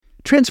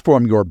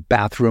Transform your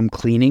bathroom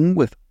cleaning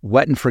with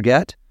Wet and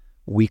Forget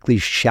Weekly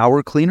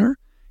Shower Cleaner.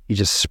 You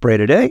just spray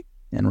today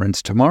and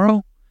rinse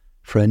tomorrow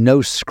for a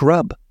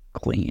no-scrub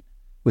clean.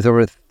 With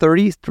over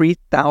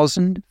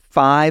 33,000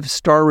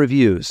 five-star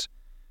reviews,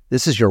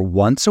 this is your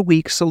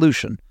once-a-week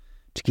solution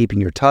to keeping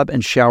your tub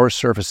and shower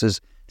surfaces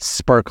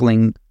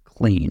sparkling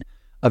clean.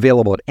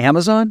 Available at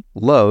Amazon,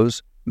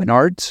 Lowe's,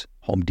 Menards,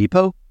 Home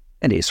Depot,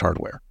 and Ace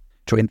Hardware.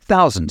 Join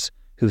thousands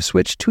who've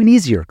switched to an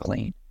easier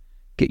clean.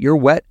 Get your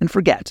Wet and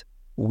Forget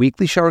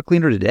Weekly Shower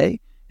Cleaner today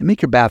and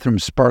make your bathroom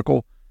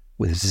sparkle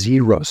with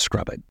zero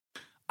scrubbing.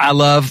 I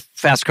love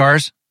fast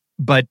cars,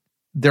 but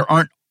there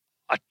aren't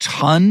a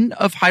ton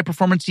of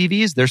high-performance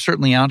EVs. They're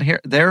certainly out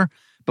there.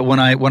 But when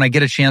I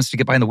get a chance to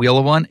get behind the wheel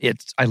of one,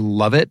 I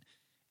love it.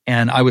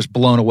 And I was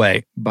blown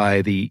away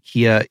by the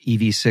Kia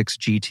EV6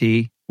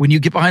 GT. When you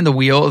get behind the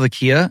wheel of the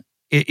Kia,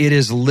 it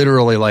is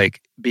literally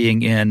like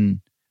being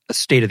in a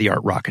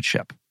state-of-the-art rocket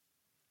ship,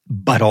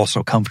 but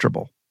also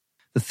comfortable.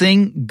 The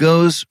thing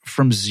goes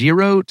from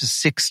 0 to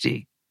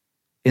 60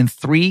 in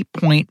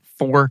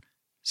 3.4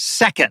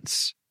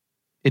 seconds.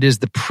 It is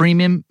the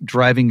premium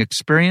driving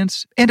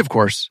experience. And of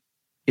course,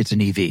 it's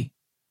an EV.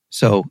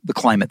 So the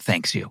climate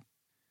thanks you.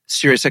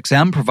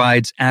 SiriusXM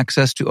provides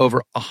access to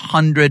over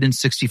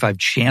 165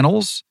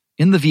 channels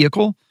in the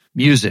vehicle: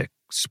 music,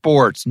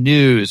 sports,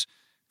 news,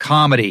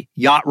 comedy,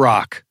 yacht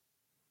rock.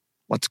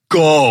 Let's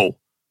go.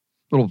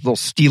 Little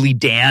Steely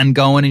Dan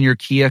going in your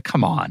Kia.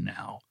 Come on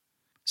now.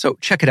 So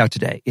check it out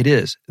today. It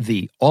is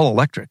the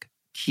all-electric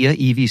Kia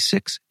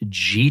EV6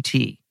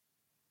 GT.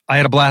 I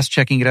had a blast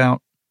checking it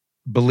out.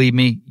 Believe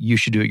me, you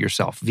should do it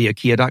yourself via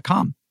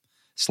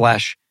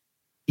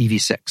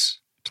kia.com/EV6.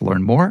 To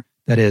learn more,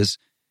 that is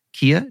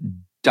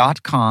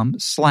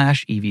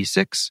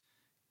kia.com/EV6.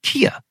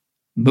 Kia,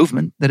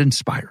 movement that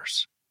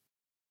inspires.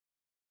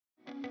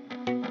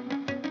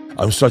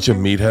 I'm such a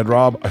meathead,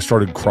 Rob. I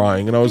started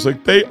crying and I was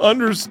like, they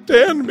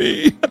understand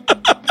me.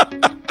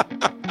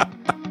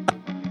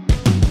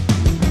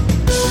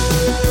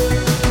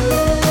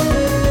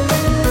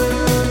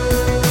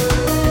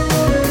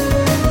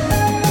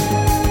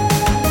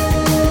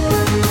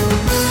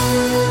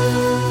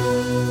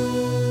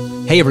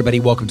 Hey, everybody.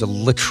 Welcome to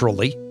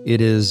Literally.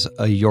 It is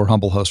your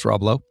humble host,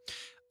 Rob Lowe.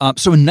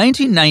 So in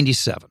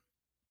 1997,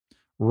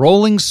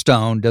 Rolling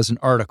Stone does an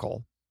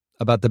article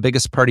about the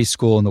biggest party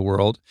school in the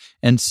world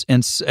and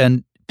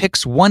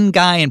picks one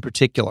guy in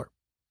particular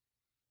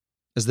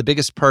as the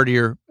biggest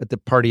partier at the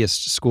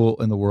partiest school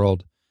in the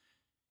world.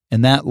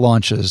 And that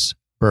launches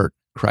Bert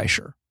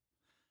Kreischer.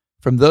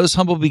 From those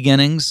humble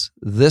beginnings,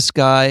 this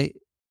guy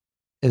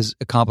has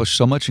accomplished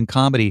so much in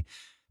comedy,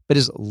 but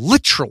is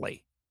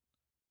literally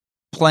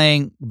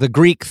playing the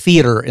Greek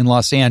theater in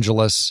Los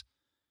Angeles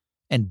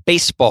and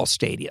baseball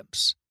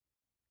stadiums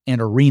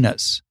and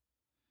arenas.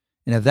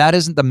 And if that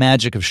isn't the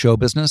magic of show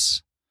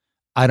business,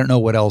 I don't know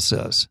what else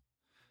is.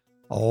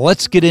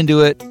 Let's get into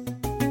it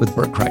with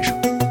Bert Kreischer.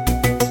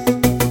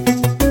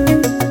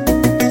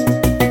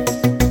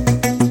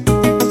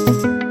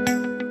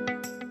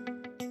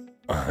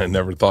 I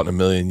never thought in a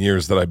million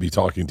years that I'd be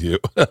talking to you.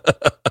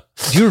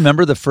 Do you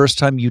remember the first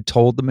time you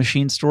told the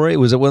machine story?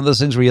 Was it one of those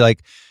things where you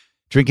like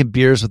drinking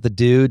beers with the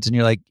dudes and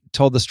you're like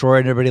told the story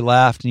and everybody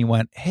laughed and you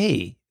went,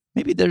 hey,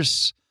 maybe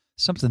there's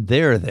something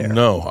there? This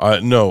will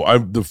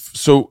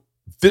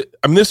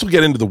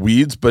get into the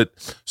weeds, but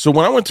so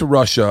when I went to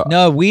Russia.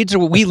 No, we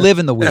live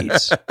in the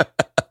weeds.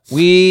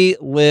 We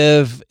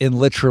live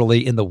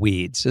literally in the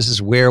weeds. This is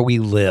where we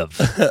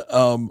live.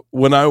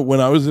 When I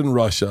was in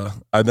Russia,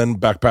 I then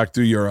backpacked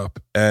through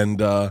Europe and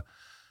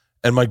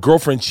my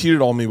girlfriend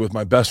cheated on me with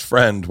my best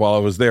friend while I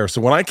was there. So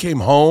when I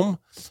came home,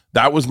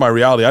 that was my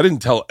reality. I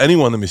didn't tell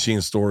anyone the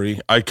machine story.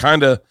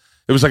 It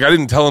was like I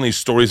didn't tell any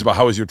stories about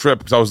how was your trip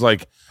because I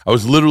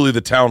was literally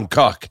the town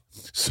cuck.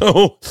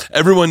 So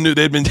everyone knew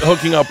they'd been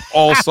hooking up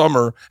all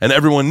summer and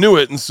everyone knew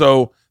it. And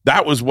so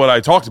that was what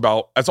I talked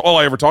about. That's all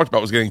I ever talked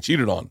about was getting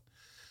cheated on.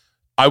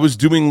 I was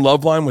doing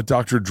Loveline with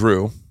Dr.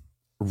 Drew,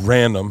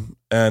 random,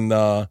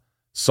 and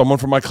someone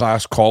from my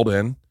class called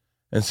in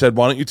and said,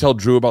 why don't you tell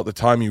Drew about the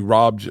time you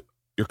robbed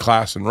your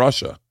class in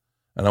Russia?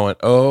 And I went,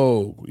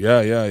 oh,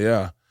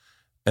 yeah.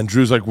 And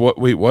Drew's like, what?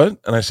 Wait, what?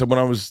 And I said, when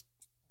I was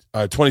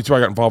 22, I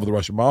got involved with the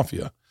Russian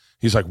mafia.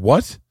 He's like,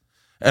 what?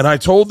 And I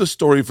told the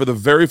story for the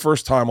very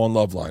first time on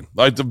Loveline,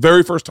 like the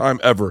very first time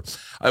ever.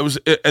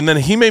 And then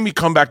he made me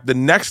come back the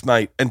next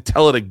night and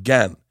tell it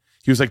again.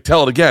 He was like,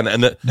 tell it again.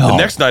 And the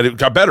next night it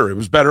got better. It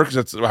was better because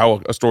that's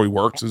how a story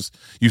works is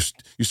you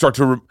start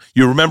to,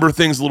 you remember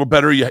things a little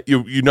better.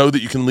 You know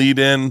that you can lead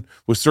in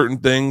with certain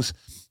things.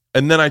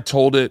 And then I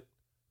told it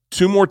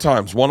 2 more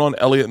times, one on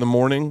Elliot in the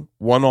Morning,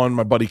 one on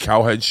my buddy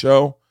Cowhead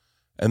show,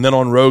 and then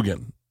on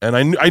Rogan. And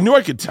I knew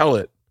I could tell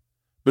it,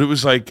 but it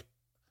was like,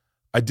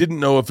 I didn't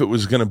know if it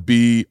was going to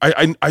be,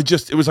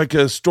 it was like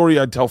a story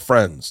I'd tell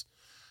friends.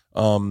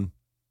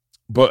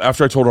 But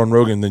after I told it on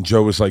Rogan, then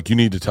Joe was like, you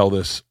need to tell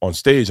this on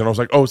stage. And I was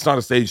like, oh, it's not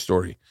a stage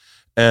story.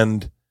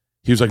 And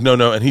he was like,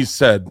 no. And he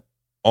said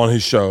on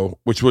his show,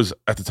 which was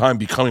at the time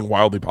becoming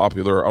wildly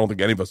popular, I don't think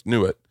any of us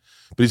knew it,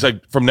 But he's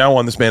like, from now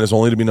on, this man is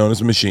only to be known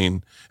as a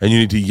machine, and you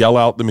need to yell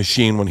out the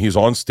machine when he's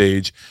on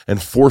stage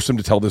and force him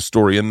to tell this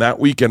story. And that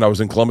weekend, I was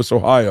in Columbus,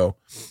 Ohio,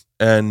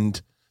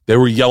 and they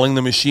were yelling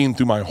the machine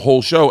through my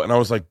whole show. And I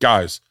was like,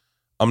 guys,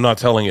 I'm not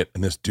telling it.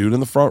 And this dude in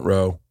the front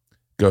row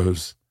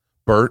goes,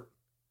 Bert,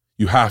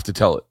 you have to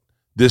tell it.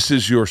 This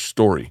is your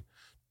story.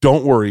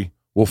 Don't worry.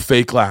 We'll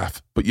fake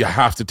laugh, but you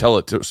have to tell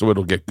it so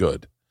it'll get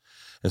good.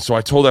 And so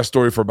I told that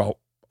story for about,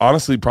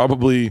 honestly,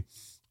 probably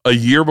a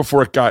year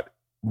before it got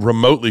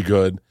remotely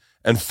good,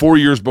 and 4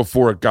 years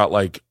before it got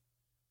like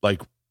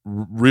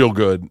real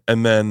good.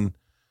 And then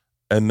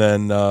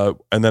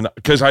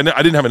because I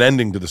didn't have an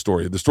ending to the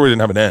story. The story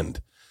didn't have an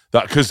end.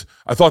 Because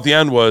I thought the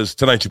end was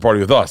Tonight You Party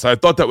With Us. I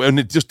thought that, and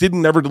it just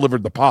never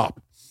delivered the pop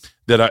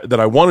that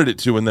I wanted it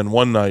to. And then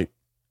one night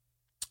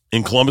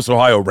in Columbus,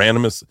 Ohio,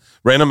 random,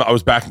 I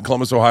was back in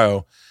Columbus,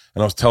 Ohio,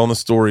 and I was telling the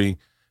story,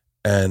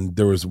 and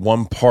there was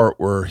one part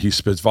where he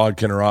spits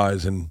vodka in her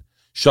eyes and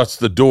shuts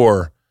the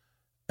door,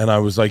 and I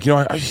was like,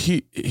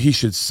 he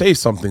should say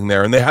something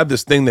there. And they had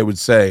this thing they would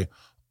say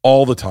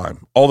all the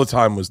time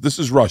was, this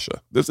is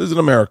Russia. This isn't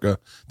America.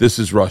 This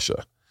is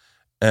Russia.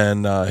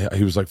 And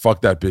he was like,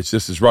 fuck that bitch.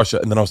 This is Russia.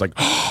 And then I was like,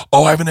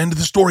 oh, I have an end to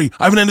the story.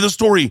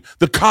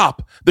 The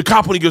cop,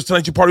 when he goes,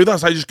 Tonight You Party With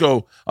Us, I just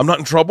go, I'm not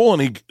in trouble.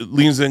 And he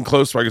leans in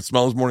close so I could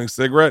smell his morning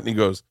cigarette. And he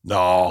goes,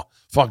 no,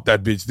 fuck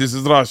that bitch. This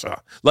is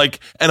Russia.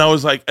 And I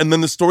was like, and then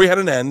the story had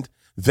an end.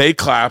 They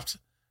clapped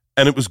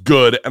and it was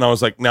good. And I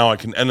was like, now I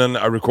can. And then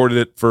I recorded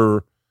it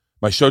for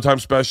my Showtime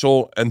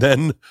special. And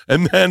then,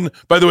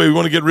 by the way, we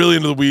want to get really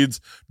into the weeds.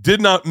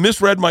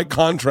 Misread my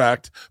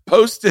contract,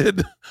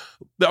 posted,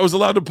 I was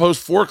allowed to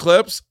post 4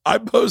 clips. I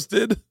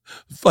posted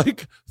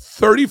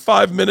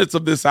 35 minutes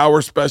of this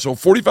hour special,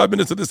 45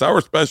 minutes of this hour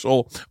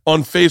special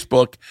on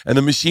Facebook. And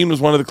the machine was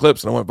one of the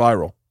clips and I went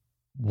viral.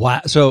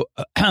 Wow. So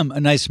a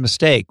nice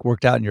mistake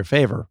worked out in your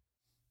favor.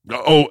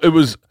 Oh, it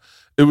was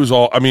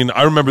all, I mean,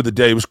 I remember the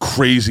day. It was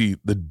crazy.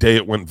 The day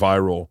it went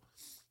viral.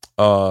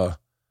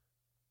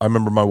 I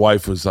remember my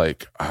wife was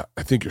like, I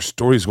think your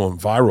story's going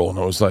viral. And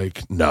I was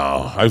like,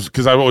 no,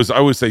 because I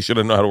always say, should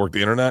I know how to work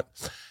the internet?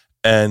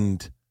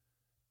 And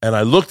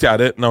I looked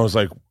at it and I was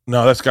like,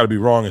 no, that's gotta be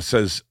wrong. It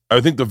says, I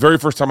think the very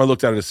first time I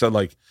looked at it, it said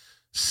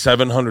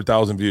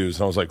 700,000 views.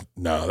 And I was like,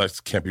 no, that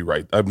can't be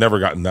right. I've never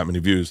gotten that many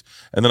views.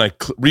 And then I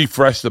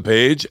refreshed the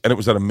page and it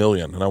was at 1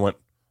 million. And I went,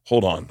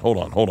 hold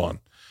on.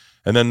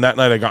 And then that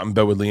night I got in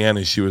bed with Leanne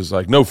and she was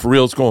like, no, for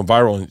real, it's going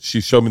viral. And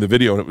she showed me the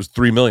video and it was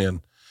 3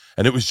 million.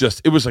 And it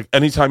was like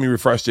anytime you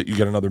refreshed it, you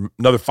get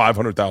another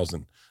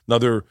 500,000,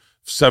 another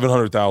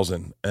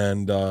 700,000.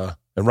 And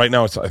right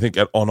now it's, I think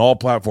on all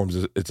platforms,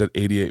 it's at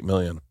 88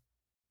 million.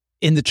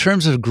 In the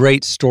terms of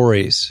great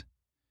stories,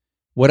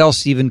 what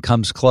else even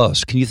comes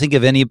close? Can you think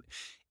of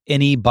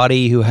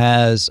anybody who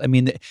has, I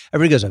mean,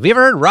 everybody goes, have you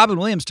ever heard Robin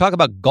Williams talk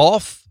about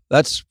golf?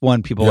 That's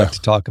one people like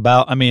to talk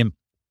about. I mean,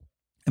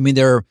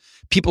 there are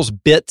people's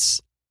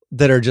bits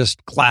that are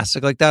just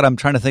classic like that. I'm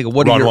trying to think of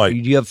do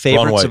you have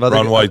favorites of other?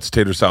 Ron White's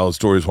tater salad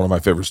story is one of my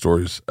favorite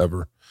stories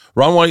ever.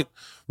 Ron White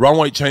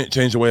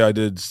changed the way I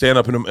did stand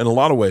up in a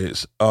lot of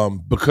ways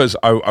because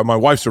my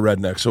wife's a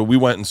redneck, so we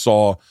went and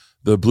saw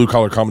the Blue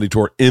Collar Comedy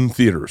Tour in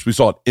theaters. We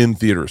saw it in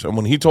theaters, and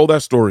when he told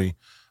that story,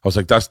 I was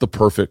like, that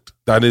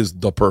is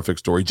the perfect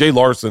story. Jay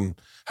Larson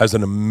has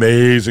an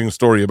amazing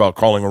story about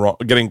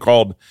getting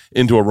called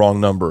into a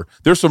wrong number.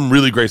 There's some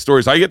really great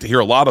stories. I get to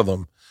hear a lot of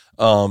them.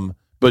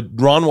 But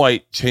Ron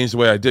White changed the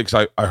way I did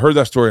because I heard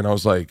that story and I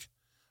was like,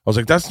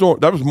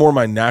 that was more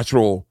my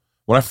natural.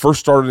 When I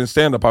first started in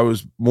stand up, I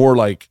was more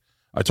like,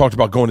 I talked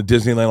about going to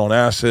Disneyland on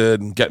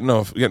acid and getting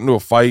into a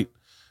fight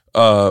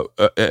at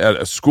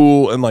a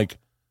school, and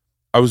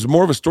I was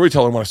more of a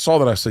storyteller. When I saw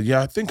that, I said,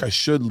 yeah, I think I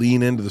should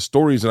lean into the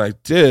stories, and I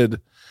did.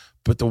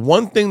 But the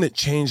one thing that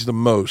changed the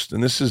most,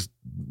 and this is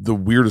the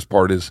weirdest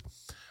part, is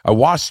I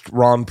watched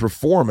Ron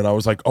perform and I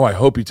was like, oh, I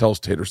hope he tells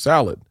tater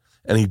salad,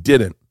 and he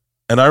didn't.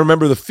 And I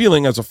remember the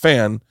feeling as a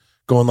fan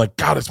going like,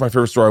 God, it's my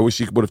favorite story. I wish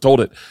he would have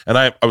told it. And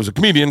I was a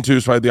comedian too,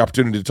 so I had the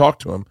opportunity to talk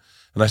to him.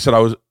 And I said, I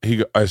was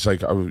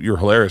like, you're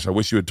hilarious. I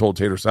wish you had told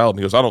tater salad. And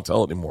he goes, I don't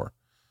tell it anymore.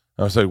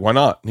 And I was like, why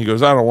not? And he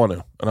goes, I don't want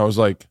to. And I was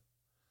like,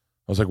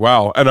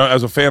 wow. And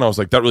as a fan, I was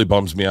like, that really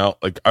bums me out.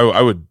 Like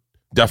I would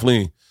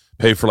definitely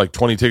pay for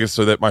 20 tickets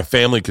so that my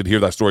family could hear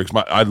that story.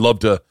 Because I'd love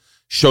to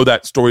show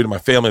that story to my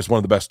family. It's one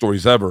of the best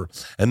stories ever.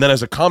 And then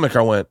as a comic,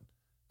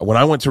 when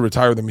I went to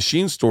retire the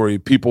machine story,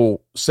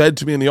 people said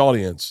to me in the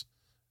audience,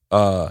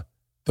 that's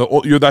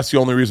the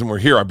only reason we're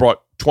here. I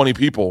brought 20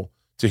 people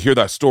to hear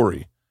that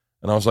story.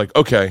 And I was like,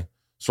 okay,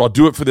 so I'll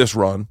do it for this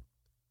run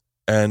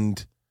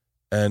and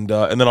then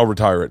I'll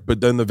retire it.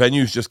 But then the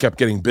venues just kept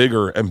getting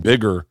bigger and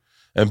bigger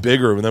and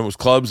bigger. And then it was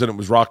clubs and it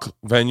was rock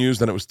venues,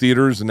 then it was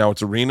theaters, and now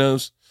it's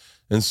arenas.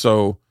 And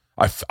so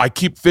I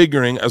keep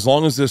figuring, as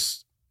long as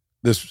this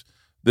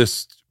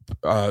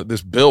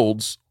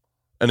builds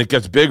and it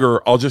gets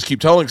bigger, I'll just keep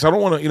telling, because I don't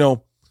want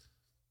to,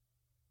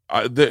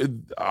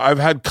 I've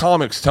had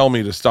comics tell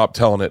me to stop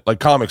telling it.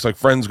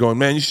 Friends going,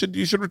 man, you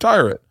should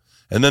retire it.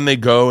 And then they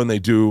go and they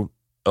do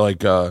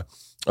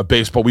a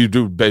baseball. We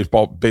do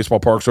baseball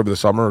parks over the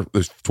summer.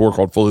 This tour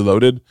called Fully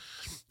Loaded,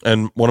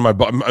 and one of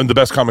the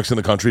best comics in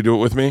the country do it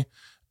with me,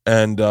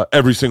 and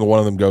every single one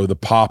of them go, the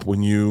pop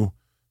when you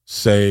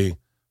say,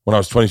 when I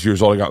was 22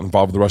 years old, I got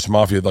involved with the Russian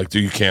mafia. Like,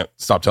 dude, you can't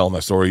stop telling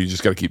that story. You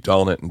just got to keep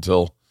telling it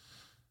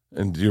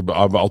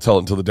I'll tell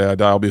it until the day I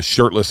die. I'll be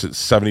shirtless at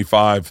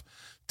 75,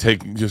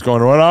 just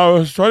going, when I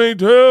was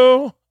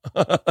 22.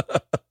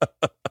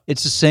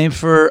 It's the same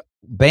for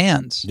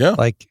bands. Yeah.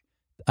 Like,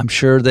 I'm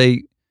sure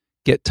they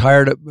get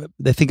tired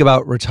they think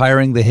about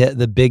retiring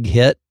the big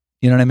hit.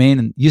 You know what I mean?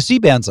 And you see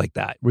bands like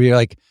that where you're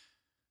like,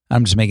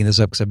 I'm just making this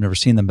up because I've never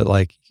seen them, but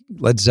like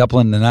Led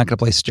Zeppelin, they're not going to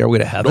play Stairway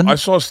to Heaven. No, I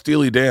saw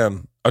Steely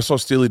Dan at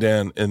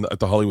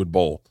the Hollywood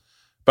Bowl.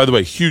 By the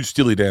way, huge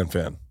Steely Dan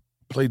fan.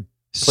 Played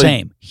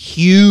same.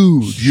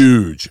 Huge.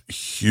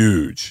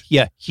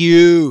 Yeah,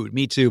 huge.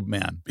 Me too,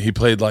 man. He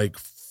played like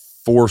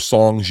 4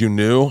 songs you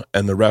knew,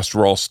 and the rest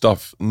were all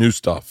new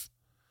stuff.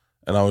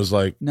 And I was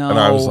like, no. And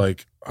I was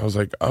like,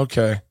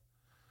 okay.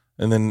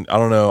 And then I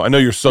don't know. I know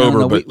you're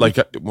sober, but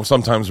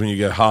sometimes when you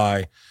get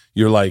high,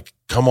 you're like,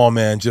 come on,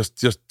 man,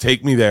 just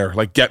take me there.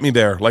 Like, get me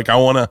there. Like, I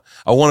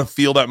wanna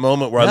feel that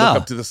moment where I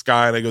look up to the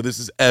sky and I go, this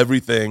is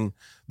everything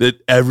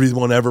that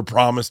everyone ever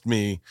promised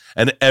me,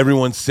 and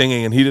everyone's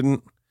singing, and he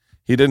didn't.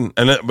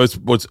 And it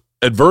was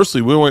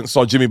adversely, we went and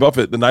saw Jimmy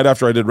Buffett the night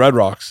after I did Red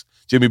Rocks.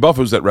 Jimmy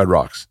Buffett was at Red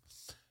Rocks.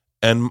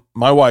 And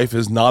my wife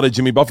is not a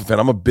Jimmy Buffett fan.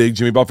 I'm a big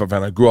Jimmy Buffett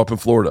fan. I grew up in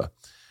Florida.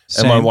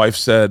 Same. And my wife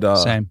said,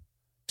 same.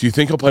 do you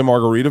think he'll play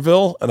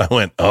Margaritaville? And I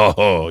went,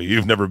 oh,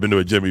 you've never been to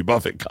a Jimmy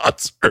Buffett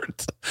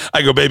concert.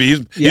 I go,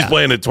 baby, he's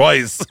playing it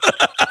twice.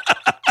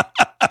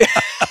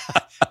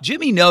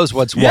 Jimmy knows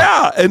what's what.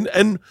 Yeah,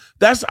 and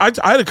that's I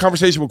had a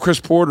conversation with Chris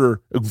Porter,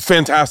 a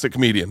fantastic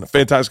comedian.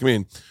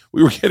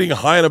 We were getting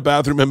high in a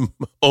bathroom in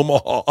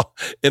Omaha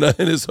in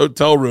his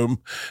hotel room,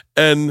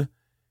 and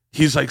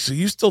he's like, "So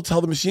you still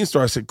tell the Machine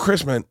Store?" I said,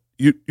 "Chris, man,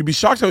 you'd be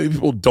shocked how many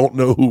people don't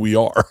know who we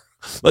are.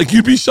 Like,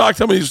 you'd be shocked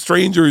how many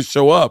strangers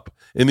show up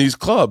in these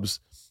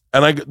clubs."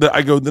 And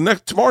I go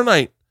tomorrow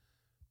night.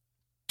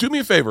 Do me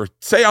a favor,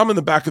 say I'm in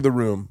the back of the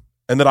room,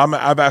 and that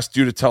I've asked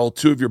you to tell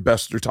 2 of your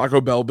best, your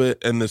Taco Bell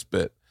bit and this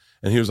bit.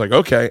 And he was like,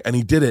 okay. And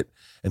he did it.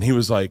 And he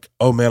was like,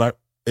 oh man,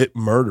 it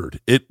murdered.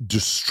 It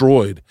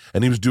destroyed.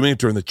 And he was doing it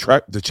during the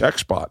check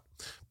spot.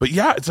 But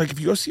yeah, it's like, if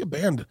you go see a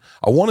band,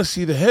 I want to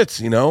see the hits,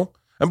 you know?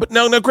 But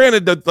now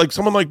granted, that like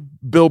someone like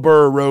Bill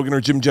Burr or Rogan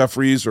or Jim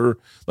Jeffries or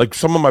like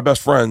some of my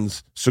best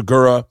friends,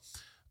 Segura,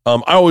 I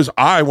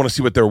want to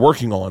see what they're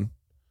working on,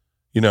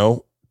 you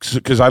know,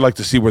 because I like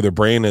to see where their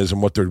brain is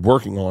and what they're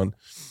working on.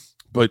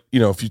 But, you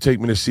know, if you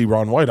take me to see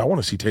Ron White, I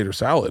want to see Tater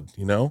Salad,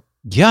 you know?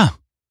 Yeah.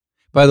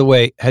 By the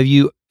way, have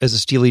you, as a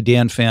Steely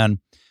Dan fan,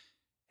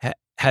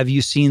 have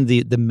you seen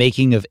the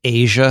Making of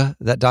Asia,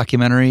 that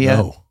documentary yet?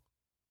 No.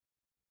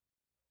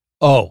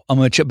 Oh, I'm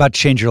about to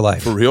change your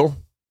life. For real?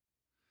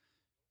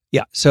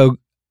 Yeah. So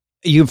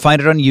you can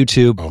find it on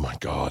YouTube. Oh my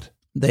God.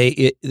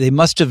 They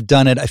must have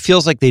done it. It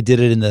feels like they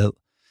did it in the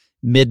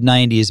mid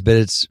 90s, but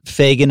it's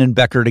Fagan and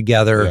Becker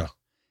together. Yeah.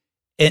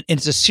 And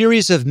it's a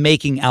series of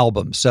making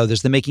albums. So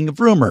there's the making of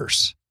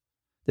Rumors.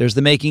 There's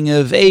the making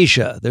of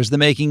Asia. There's the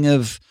making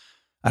of,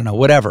 I don't know,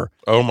 whatever.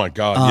 Oh my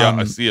God.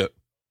 Yeah, I see it.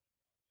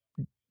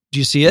 Do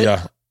you see it?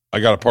 Yeah. I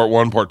got a part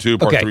 1, part 2,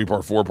 part 3,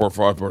 part 4, part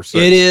 5, part 6.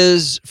 It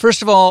is,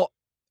 first of all,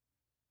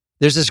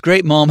 there's this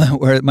great moment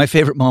where my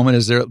favorite moment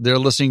is they're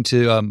listening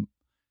to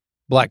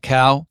Black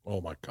Cow.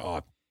 Oh my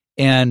God.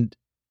 And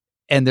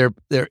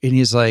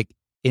he's like,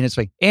 and it's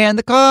like, in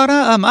the corner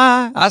of my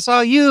eye, I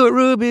saw you at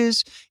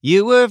Ruby's.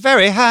 You were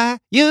very high.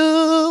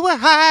 You were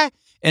high.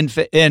 And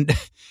Fagan's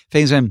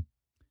saying,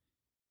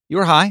 you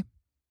were high.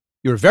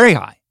 You were very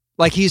high.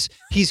 Like he's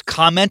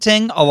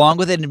commenting along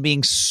with it and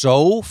being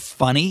so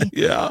funny.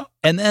 Yeah.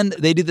 And then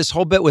they do this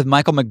whole bit with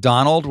Michael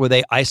McDonald where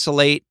they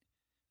isolate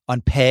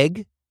on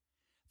Peg.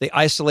 They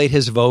isolate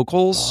his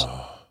vocals.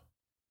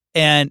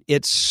 And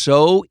it's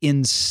so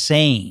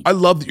insane. I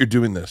love that you're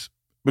doing this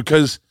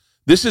because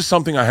this is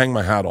something I hang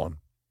my hat on.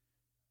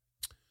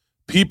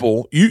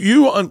 People,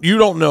 you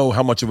don't know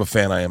how much of a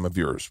fan I am of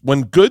yours.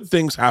 When good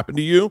things happen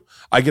to you,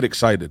 I get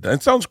excited. And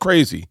it sounds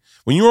crazy.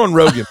 When you were on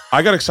Rogan,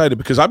 I got excited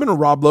because I've been a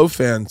Rob Lowe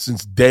fan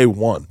since day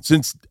one.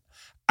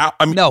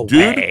 No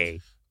dude, way.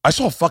 I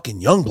saw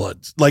fucking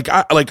Youngbloods.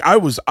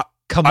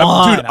 Come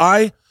on, dude.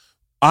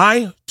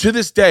 I to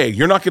this day,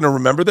 you're not going to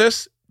remember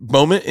this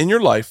moment in your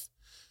life.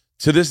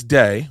 To this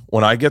day,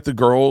 when I get the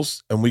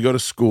girls and we go to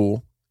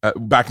school,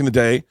 back in the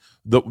day,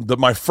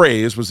 my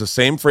phrase was the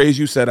same phrase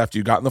you said after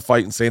you got in the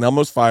fight in St.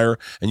 Elmo's Fire,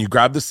 and you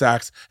grabbed the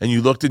sax and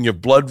you looked and your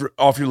blood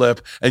off your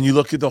lip, and you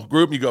look at the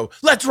group and you go,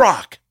 "Let's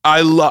rock."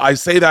 I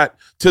say that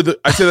to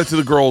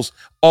the girls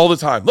all the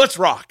time. Let's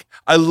rock.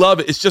 I love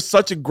it. It's just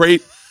such a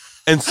great.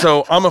 And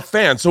so I'm a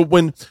fan. So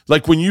when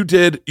you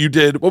did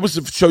what was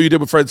the show you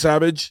did with Fred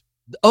Savage?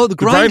 Oh, the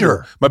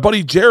Grinder. My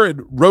buddy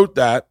Jared wrote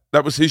that.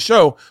 That was his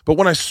show. But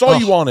when I saw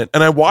you on it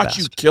and I watched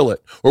you kill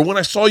it, or when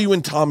I saw you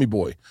in Tommy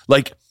Boy,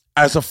 like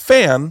as a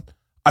fan,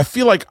 I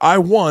feel like I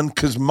won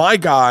because my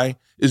guy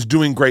is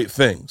doing great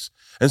things.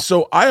 And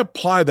so I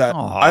apply that.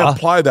 Aw. I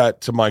apply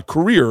that to my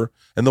career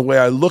and the way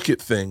I look at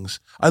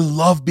things. I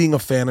love being a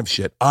fan of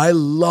shit. I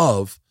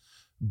love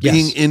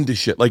being into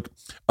shit. Like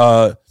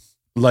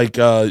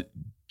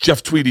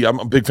Jeff Tweedy. I'm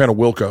a big fan of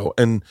Wilco,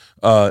 and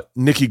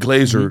Nikki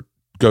Glazer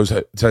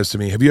says to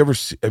me, "Have you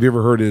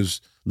ever heard his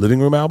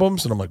living room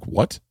albums?" And I'm like,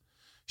 "What?"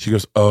 She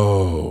goes,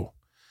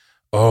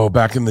 Oh,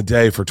 back in the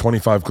day for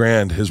 25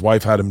 grand, his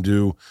wife had him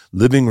do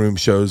living room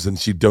shows and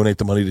she'd donate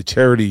the money to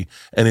charity,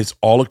 and it's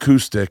all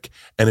acoustic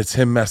and it's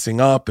him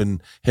messing up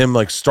and him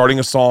like starting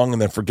a song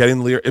and then forgetting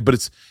the lyric, but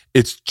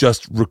it's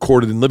just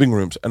recorded in living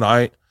rooms.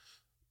 And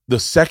the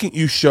second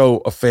you show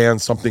a fan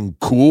something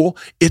cool,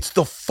 it's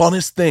the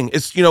funnest thing.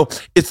 It's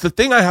the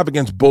thing I have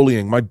against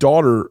bullying. My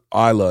daughter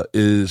Isla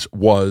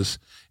was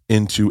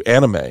into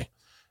anime,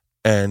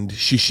 and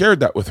she shared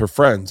that with her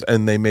friends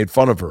and they made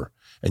fun of her.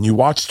 And you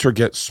watched her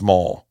get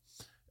small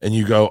and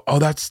you go, oh,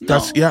 that's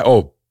yeah.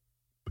 Oh,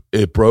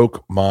 it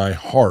broke my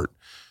heart,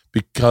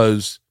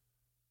 because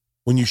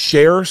when you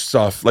share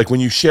stuff, like when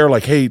you share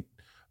like, hey,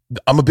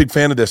 I'm a big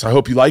fan of this, I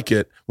hope you like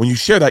it. When you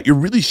share that, you're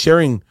really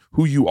sharing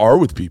who you are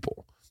with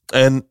people.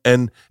 And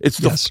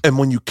it's and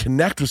when you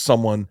connect with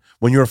someone,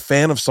 when you're a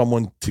fan of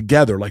someone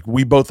together, like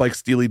we both like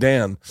Steely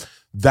Dan,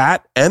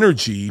 that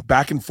energy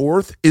back and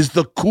forth is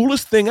the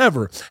coolest thing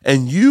ever.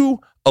 And you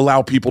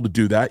allow people to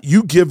do that.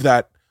 You give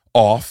that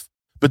off,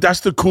 but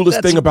that's the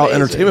coolest thing about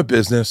entertainment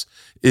business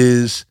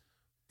is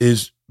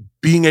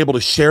being able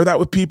to share that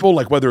with people,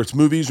 like whether it's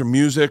movies or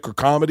music or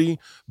comedy,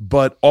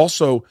 but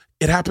also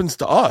it happens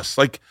to us.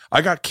 Like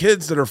I got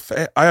kids that are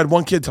I had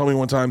one kid tell me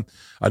one time,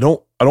 I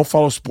don't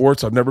follow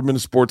sports, I've never been to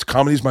sports,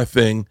 comedy's my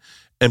thing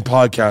and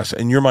podcasts,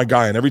 and you're my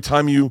guy, and every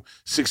time you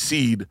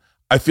succeed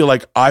I feel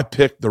like I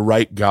picked the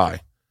right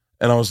guy.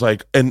 And I was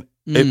like, and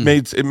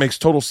it makes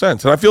total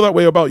sense. And I feel that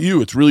way about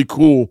you. It's really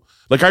cool.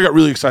 Like I got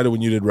really excited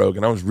when you did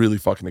Rogan. I was really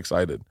fucking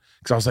excited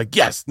because I was like,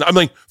 yes. I'm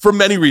like, for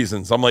many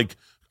reasons. I'm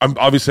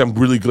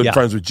really good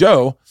friends with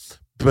Joe,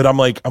 but I'm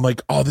like,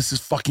 oh, this is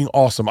fucking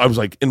awesome. I was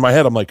like, in my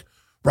head, I'm like,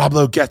 Rob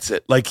Lowe gets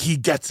it. Like he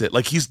gets it.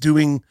 Like he's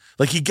doing,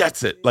 like he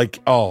gets it. Like,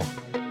 oh.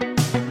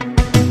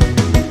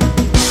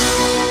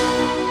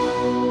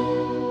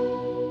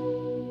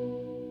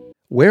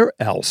 Where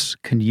else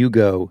can you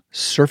go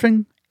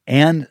surfing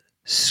and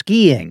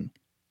skiing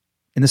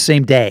in the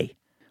same day?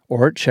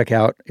 Or check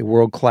out a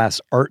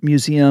world-class art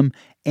museum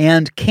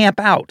and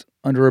camp out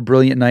under a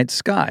brilliant night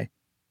sky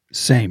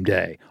same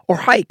day. Or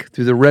hike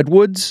through the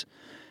redwoods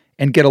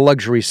and get a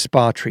luxury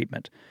spa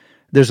treatment.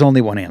 There's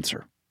only one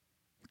answer: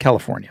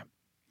 California.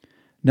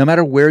 No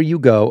matter where you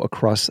go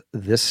across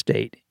this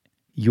state,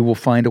 you will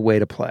find a way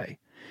to play.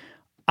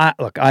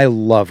 I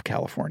love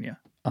California.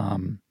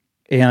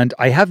 And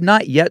I have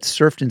not yet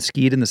surfed and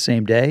skied in the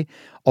same day,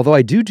 although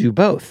I do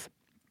both.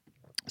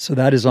 So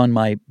that is on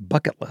my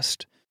bucket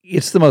list.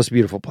 It's the most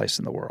beautiful place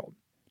in the world.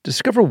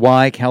 Discover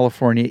why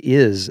California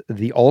is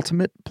the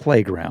ultimate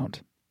playground.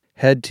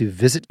 Head to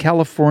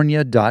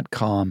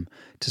visitcalifornia.com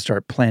to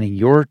start planning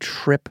your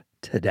trip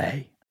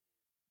today.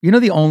 You know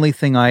the only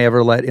thing I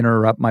ever let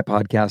interrupt my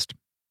podcast?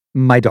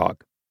 My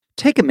dog.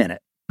 Take a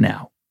minute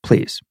now,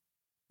 please.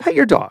 Pet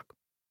your dog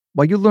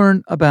while you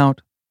learn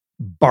about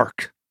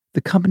Bark,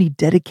 the company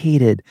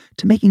dedicated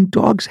to making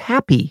dogs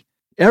happy.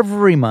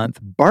 Every month,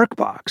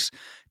 BarkBox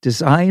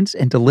designs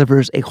and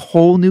delivers a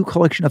whole new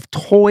collection of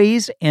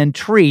toys and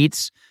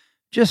treats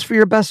just for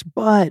your best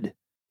bud.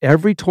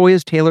 Every toy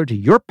is tailored to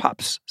your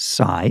pup's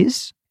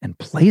size and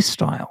play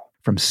style.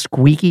 From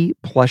squeaky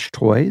plush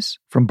toys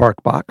from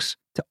BarkBox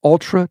to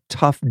ultra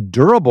tough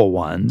durable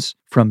ones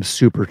from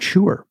Super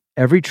Chewer.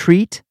 Every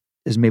treat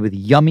is made with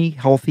yummy,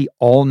 healthy,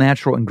 all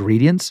natural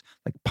ingredients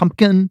like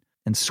pumpkin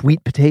and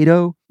sweet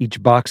potato.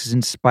 Each box is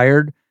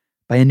inspired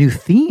by a new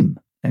theme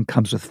and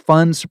comes with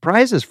fun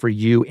surprises for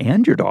you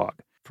and your dog.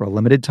 For a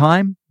limited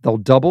time, they'll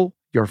double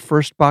your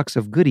first box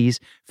of goodies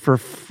for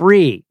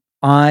free.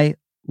 I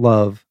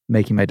love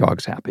making my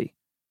dogs happy.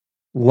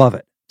 Love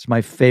it. It's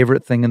my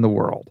favorite thing in the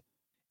world.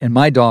 And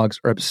my dogs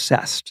are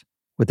obsessed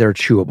with their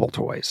chewable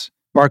toys.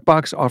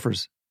 BarkBox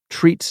offers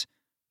treats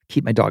that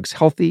keep my dogs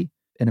healthy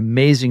and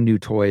amazing new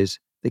toys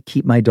that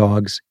keep my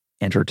dogs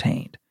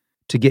entertained.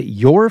 To get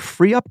your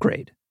free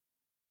upgrade,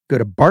 go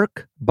to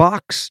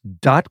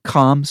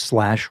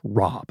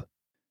barkbox.com/Rob.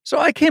 So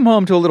I came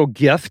home to a little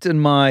gift in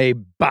my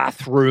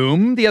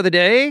bathroom the other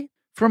day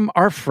from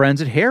our friends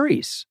at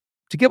Harry's.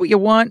 To get what you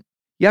want,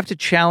 you have to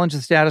challenge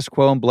the status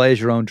quo and blaze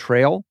your own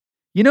trail.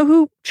 You know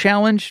who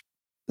challenged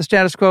the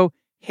status quo?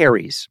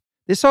 Harry's.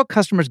 They saw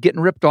customers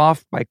getting ripped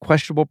off by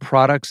questionable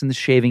products in the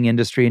shaving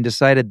industry and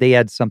decided they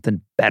had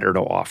something better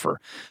to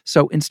offer.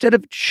 So instead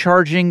of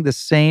charging the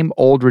same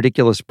old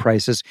ridiculous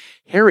prices,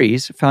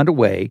 Harry's found a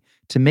way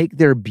to make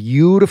their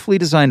beautifully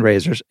designed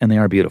razors, and they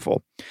are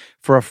beautiful,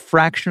 for a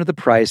fraction of the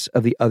price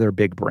of the other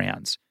big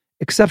brands.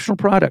 Exceptional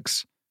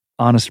products,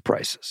 honest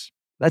prices.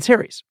 That's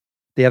Harry's.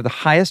 They have the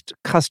highest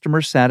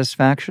customer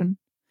satisfaction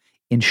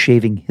in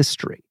shaving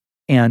history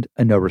and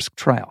a no-risk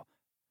trial.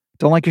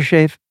 Don't like your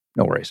shave?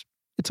 No worries.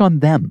 It's on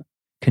them.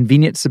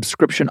 Convenient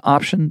subscription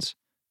options,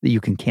 that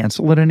you can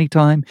cancel at any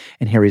time.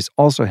 And Harry's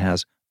also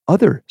has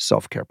other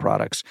self-care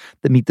products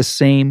that meet the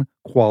same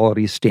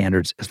quality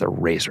standards as their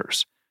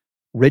razors.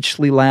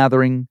 Richly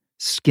lathering,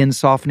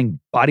 skin-softening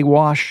body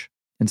wash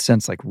in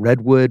scents like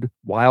redwood,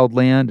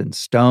 wildland, and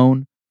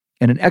stone,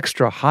 and an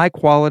extra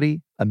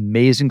high-quality,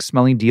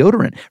 amazing-smelling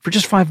deodorant for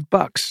just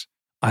 $5.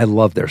 I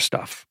love their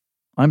stuff.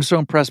 I'm so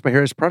impressed by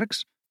Harry's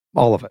products.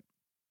 All of it.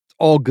 It's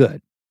all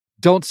good.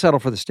 Don't settle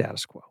for the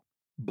status quo.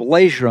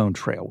 Blaze your own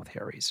trail with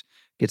Harry's.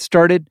 Get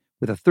started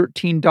with a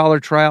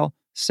 $13 trial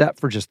set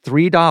for just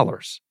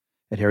 $3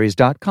 at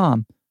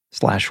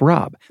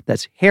harrys.com/Rob.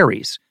 That's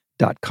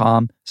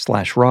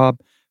harrys.com/Rob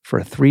for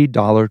a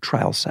 $3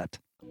 trial set.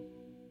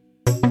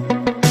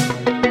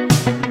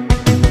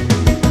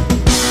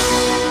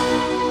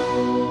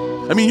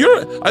 I mean,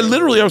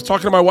 I was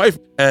talking to my wife,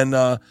 and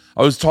I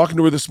was talking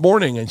to her this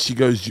morning, and she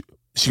goes,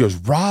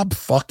 Rob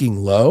fucking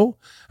Lowe?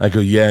 I go,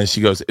 yeah. And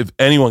she goes, if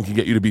anyone can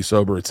get you to be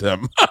sober, it's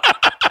him.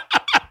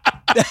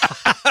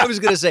 I was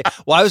going to say,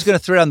 I was going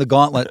to throw down the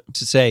gauntlet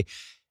to say,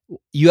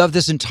 you have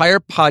this entire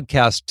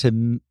podcast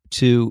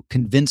to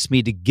convince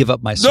me to give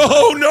up my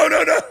sobriety. No.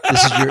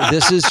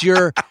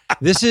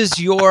 This is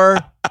your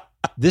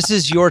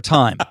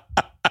time.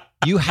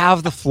 You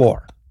have the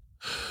floor.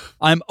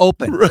 I'm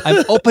open.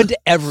 I'm open to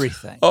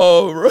everything.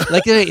 Oh, right.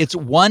 Like it's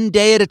one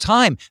day at a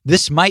time.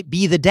 This might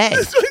be the day.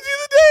 This might be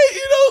the day.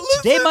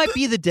 Listen. Today might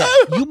be the day.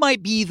 You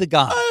might be the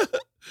guy.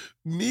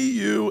 Me,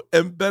 you,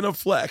 and Ben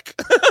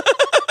Affleck.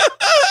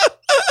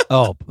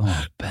 Oh,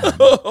 Ben.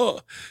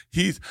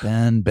 He's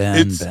Ben.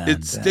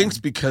 It stinks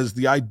because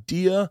the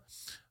idea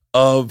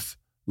of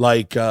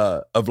when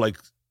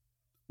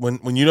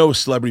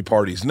celebrity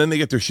parties and then they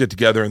get their shit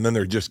together and then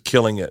they're just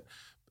killing it.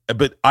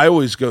 But I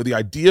always go, the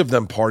idea of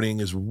them partying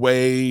is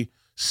way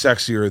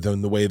sexier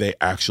than the way they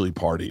actually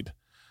partied.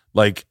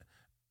 Like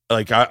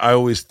I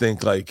always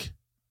think like,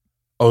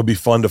 oh, it'd be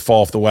fun to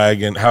fall off the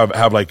wagon, have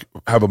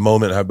a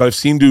moment. But I've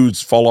seen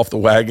dudes fall off the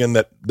wagon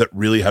that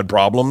really had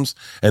problems,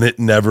 and it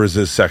never is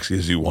as sexy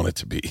as you want it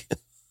to be.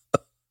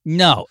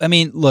 No, I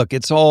mean, look,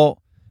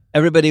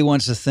 everybody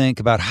wants to think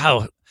about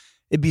how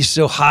it'd be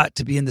so hot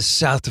to be in the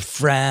south of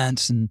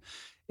France and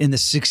in the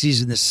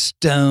 60s in the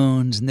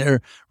Stones, and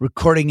they're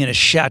recording in a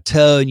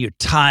chateau and you're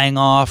tying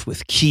off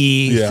with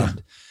Keith. Yeah.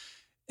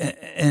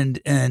 And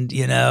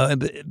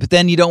but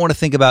then you don't want to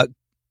think about,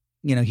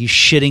 he's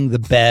shitting the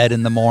bed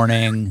in the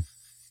morning.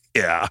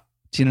 Yeah.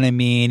 Do you know what I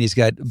mean? He's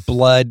got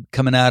blood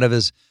coming out of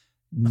his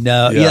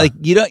nose. Yeah.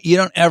 You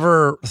don't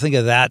ever think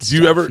of that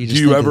stuff. Do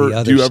you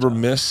ever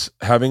miss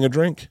having a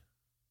drink?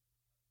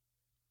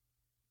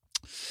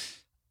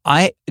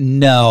 I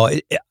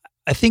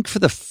think for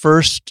the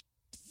first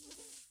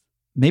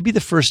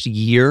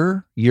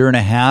year and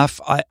a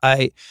half,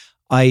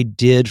 I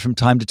did from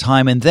time to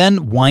time, and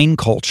then wine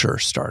culture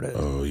started.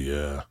 Oh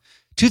yeah.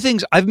 Two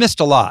things I've missed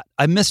a lot,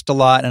 and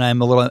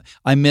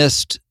I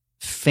missed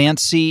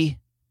fancy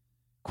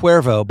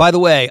Cuervo. By the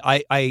way,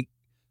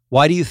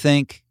 why do you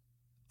think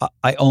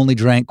I only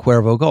drank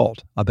Cuervo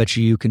Gold? I bet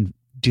you can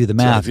do the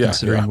math,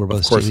 considering we're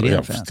both Steely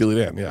Dan fans. Steely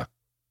Dan, yeah.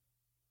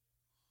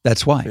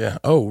 That's why. Yeah.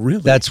 Oh,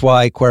 really? That's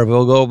why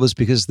Cuervo Gold was,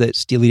 because the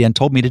Steely Dan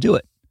told me to do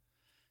it.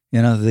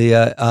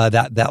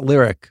 That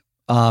lyric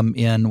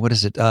in, what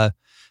is it? The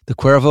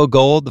Cuervo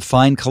Gold, the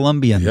fine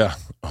Colombian. Yeah.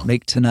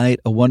 Make tonight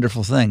a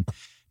wonderful thing.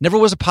 Never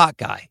was a pot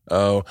guy.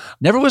 Oh.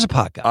 Never was a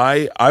pot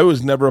guy. I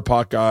was never a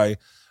pot guy.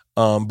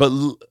 But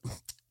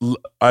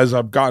as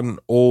I've gotten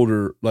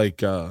older,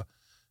 like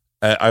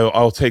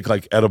I'll take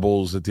like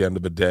edibles at the end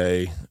of the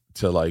day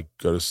to like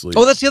go to sleep.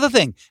 Oh, that's the other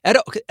thing.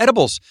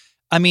 Edibles.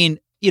 I mean,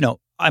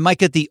 I might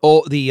get the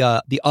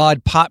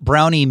odd pot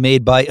brownie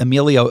made by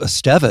Emilio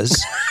Estevez,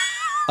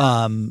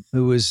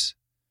 who was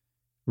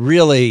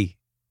really,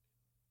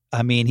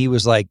 I mean, he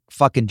was like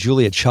fucking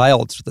Julia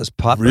Childs with those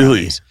pot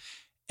brownies,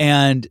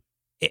 and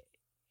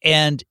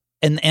then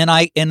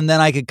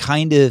I could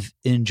kind of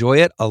enjoy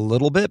it a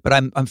little bit, but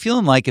I'm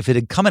feeling like if it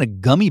had come in a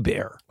gummy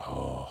bear,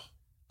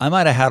 I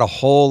might have had a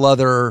whole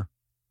other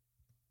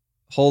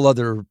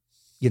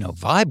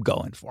vibe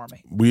going for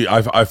me.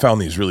 I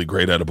found these really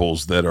great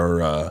edibles that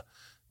are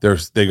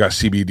they got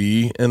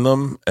CBD in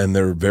them, and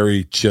they're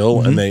very chill,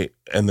 Mm-hmm.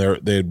 and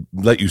they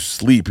let you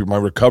sleep. My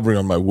recovery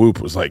on my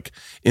Whoop was like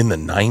in the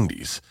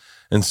 90s,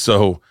 and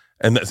so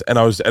I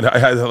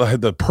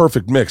had the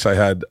perfect mix. I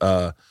had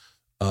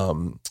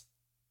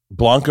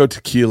Blanco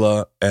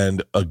tequila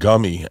and a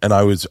gummy, and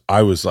I was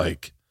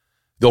like,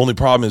 the only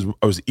problem is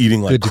I was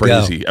eating like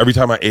crazy. Every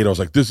time I ate, I was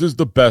like, this is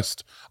the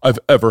best I've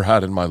ever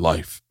had in my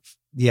life.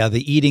 Yeah,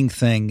 the eating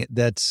thing,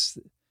 that's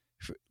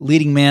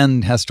leading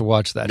man has to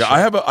watch that. Yeah, shit.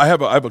 I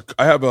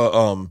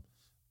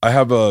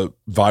have a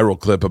viral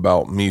clip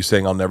about me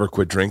saying I'll never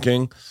quit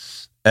drinking,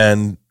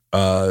 and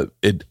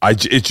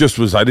it just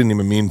was, I didn't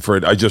even mean for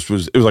it. It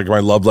was like my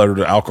love letter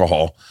to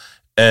alcohol,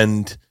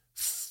 and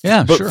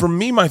but for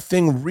me, my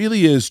thing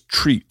really is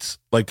treats.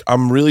 Like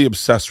I'm really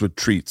obsessed with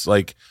treats.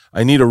 Like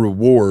I need a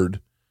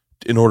reward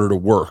in order to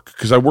work,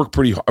 because I work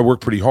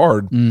pretty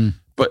hard.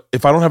 But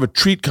if I don't have a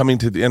treat coming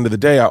to the end of the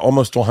day, I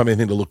almost don't have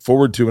anything to look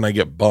forward to, and I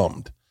get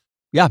bummed.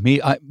 Yeah, me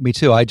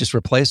too. I just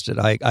replaced it.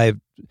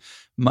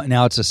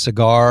 Now it's a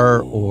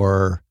cigar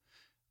or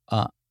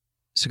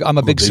I'm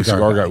a big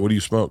cigar guy. What do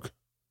you smoke?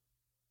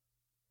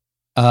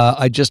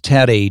 I just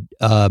had a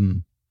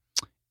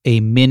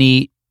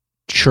mini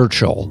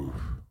Churchill.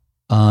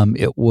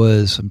 It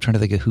was, I'm trying to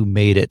think of who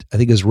made it. I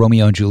think it was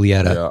Romeo and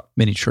Julieta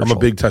mini Churchill. I'm a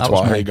big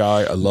Tatuaje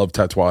guy. I love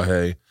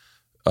Tatuaje.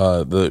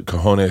 The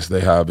cojones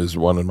they have is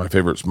one of my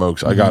favorite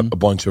smokes. I got a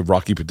bunch of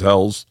Rocky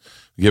Patels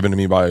given to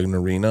me by an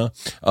arena.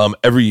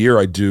 Every year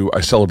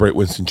I celebrate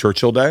Winston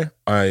Churchill Day.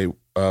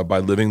 By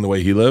living the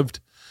way he lived.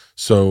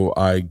 So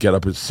I get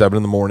up at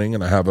 7 a.m.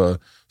 and I have a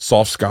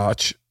soft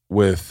scotch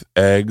with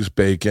eggs,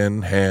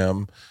 bacon,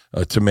 ham,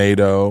 a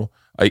tomato.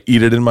 I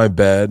eat it in my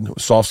bed,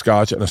 soft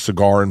scotch and a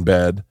cigar in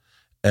bed.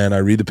 And I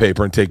read the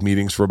paper and take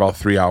meetings for about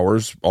 3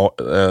 hours.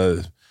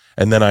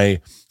 And then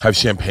I have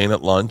champagne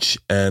at lunch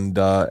and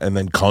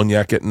then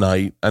cognac at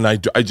night. And I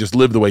just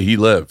live the way he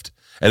lived.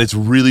 And it's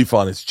really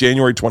fun. It's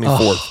January 24th.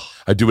 Oh.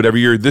 I do it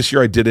every year. This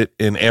year I did it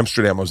in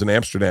Amsterdam. I was in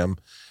Amsterdam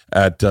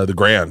at the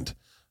Grand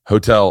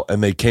Hotel.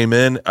 And they came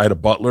in. I had a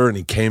butler and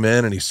he came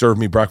in and he served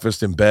me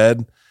breakfast in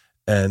bed.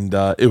 And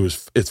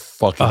it's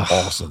fucking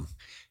awesome.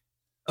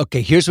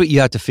 Okay, here's what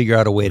you have to figure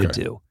out a way to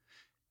do.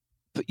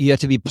 You have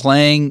to be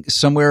playing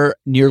somewhere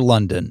near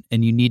London,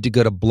 and you need to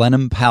go to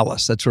Blenheim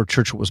Palace. That's where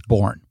Churchill was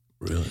born.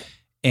 Really?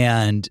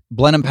 And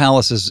Blenheim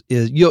Palace is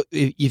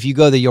if you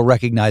go there, you'll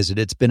recognize it.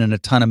 It's been in a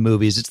ton of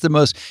movies. It's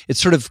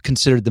sort of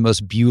considered the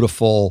most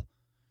beautiful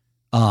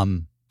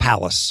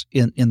palace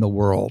in the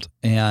world,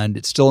 and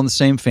it's still in the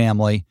same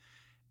family.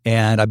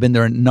 And I've been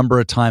there a number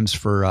of times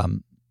for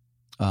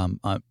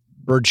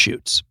bird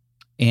shoots,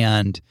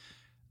 and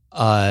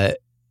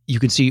you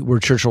can see where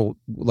Churchill,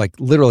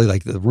 literally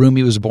the room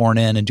he was born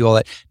in and do all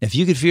that. Now, if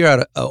you could figure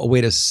out a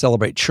way to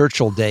celebrate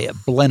Churchill Day at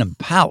Blenheim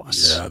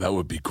Palace. Yeah, that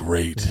would be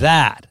great.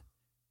 That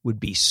would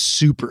be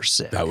super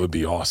sick. That would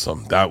be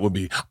awesome. That would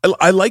be,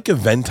 I like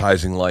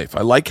eventizing life.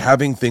 I like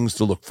having things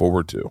to look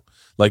forward to.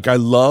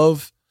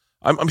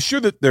 I'm sure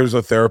that there's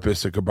a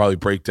therapist that could probably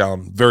break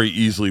down very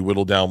easily,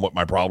 whittle down what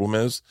my problem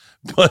is.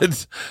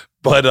 But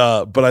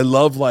I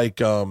love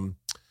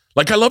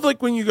I love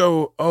when you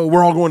go, oh,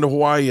 we're all going to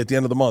Hawaii at the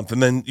end of the month.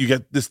 And then you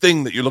get this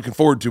thing that you're looking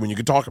forward to and you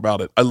can talk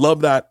about it. I love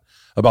that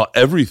about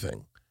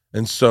everything.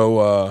 And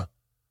so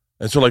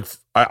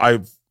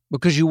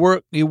because you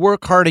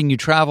work hard and you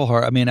travel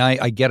hard. I mean,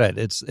 I get it.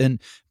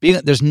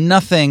 There's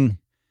nothing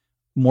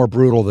more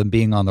brutal than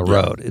being on the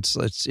road. It's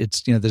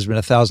there's been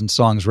 1,000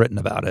 songs written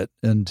about it.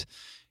 And,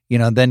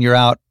 then you're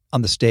out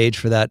on the stage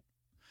for that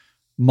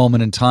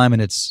moment in time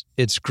and it's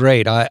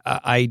great.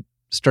 I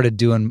started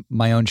doing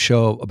my own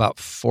show about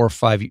 4 or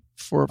 5 years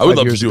ago.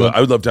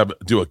 I would love to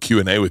do a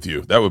Q&A with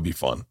you. That would be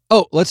fun.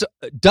 Oh,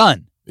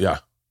 done. Yeah.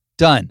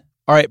 Done.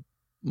 All right.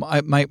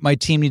 My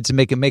team needs to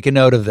make a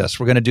note of this.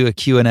 We're going to do a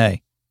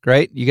Q&A.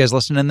 Great. You guys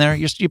listening there?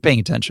 You're paying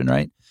attention,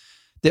 right?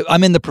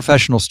 I'm in the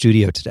professional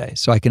studio today,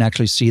 so I can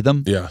actually see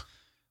them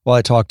while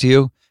I talk to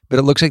you. But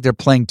it looks like they're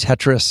playing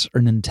Tetris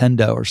or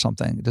Nintendo or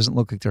something. It doesn't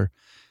look like they're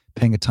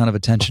paying a ton of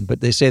attention,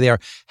 but they say they are.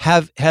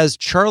 Has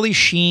Charlie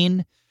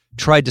Sheen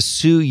tried to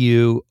sue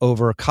you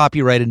over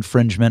copyright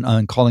infringement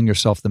on calling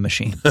yourself the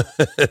Machine?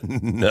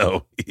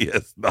 No, he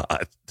has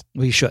not.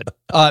 Well, he should.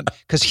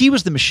 Because he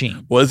was the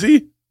Machine. Was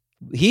he?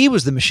 He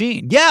was the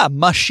Machine. Yeah,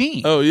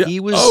 Machine. Oh, yeah. He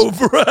was.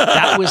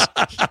 That was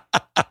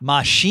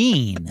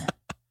Machine.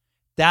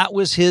 That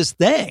was his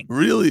thing.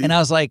 Really? And I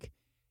was like,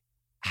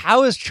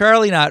 how has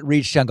Charlie not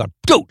reached out and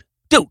gone,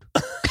 dude,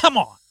 come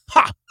on.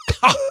 Ha,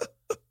 ha.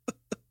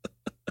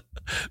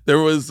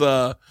 There's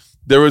a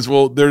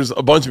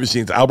bunch of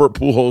machines. Albert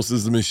Pujols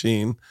is the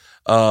Machine.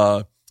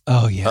 Oh,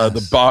 yeah.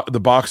 The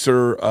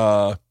boxer,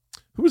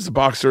 who was the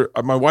boxer?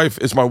 My wife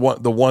is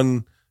the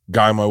one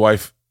guy my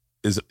wife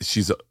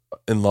she's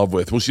in love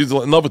with. Well, she's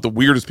in love with the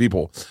weirdest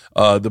people.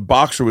 The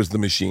boxer was the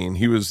Machine.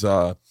 He was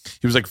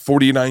like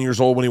 49 years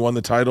old when he won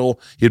the title.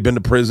 He had been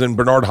to prison.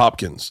 Bernard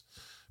Hopkins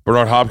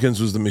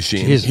was the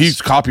Machine. Jesus.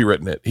 He's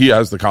copywritten it. He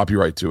has the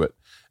copyright to it.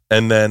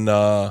 And then,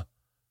 my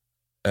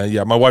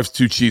wife's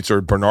two cheats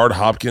are Bernard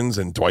Hopkins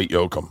and Dwight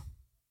Yoakam.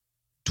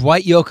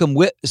 Dwight Yoakam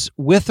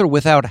with or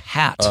without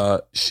hat?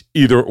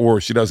 Either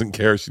or. She doesn't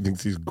care. She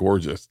thinks he's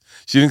gorgeous.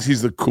 She thinks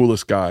he's the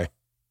coolest guy.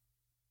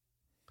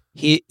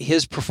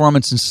 His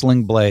performance in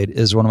Sling Blade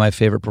is one of my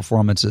favorite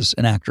performances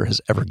an actor has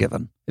ever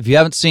given. If you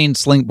haven't seen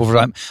Sling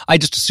Blade, I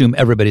just assume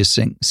everybody's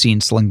seen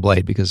Sling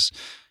Blade because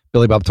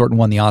Billy Bob Thornton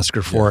won the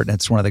Oscar for it, and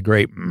it's one of the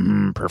great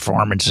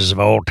performances of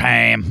old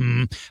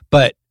time.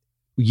 But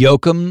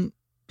Yoakam's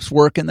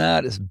work in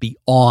that is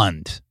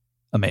beyond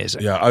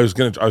amazing. Yeah, I was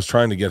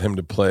trying to get him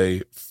to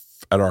play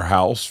at our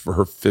house for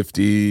her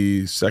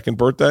 52nd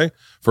birthday.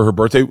 For her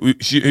birthday,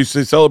 she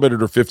celebrated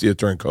her 50th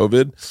during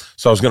COVID,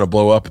 so I was going to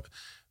blow up.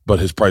 But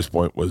his price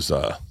point was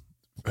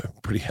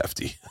pretty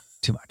hefty.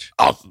 Too much.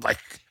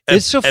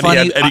 It's so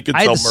funny. I had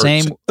the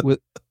same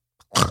with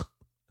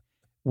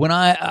when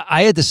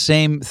I had the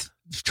same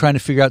trying to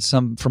figure out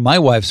some for my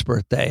wife's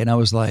birthday, and I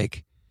was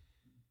like,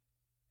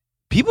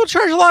 people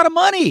charge a lot of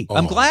money.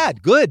 I'm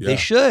glad. Good. Yeah. They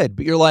should.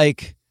 But you're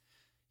like,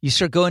 you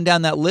start going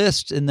down that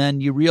list, and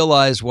then you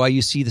realize why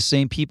you see the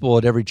same people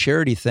at every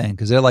charity thing,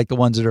 because they're like the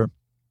ones that are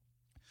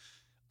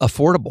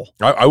affordable.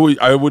 I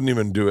wouldn't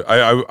even do it.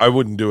 I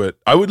wouldn't do it.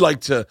 I would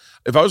like to,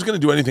 if I was going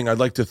to do anything, I'd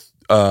like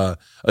to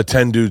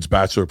attend dudes'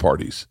 bachelor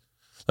parties.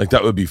 Like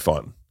that would be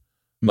fun.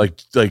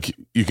 Like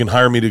you can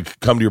hire me to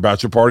come to your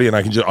bachelor party, and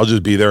I'll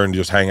just be there and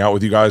just hang out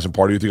with you guys and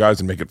party with you guys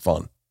and make it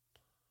fun.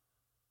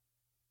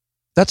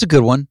 That's a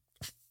good one.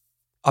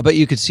 I bet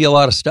you could see a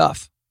lot of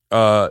stuff.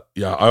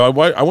 Yeah. I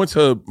went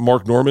to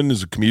Mark Norman,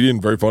 is a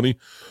comedian, very funny.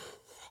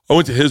 I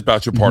went to his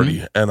bachelor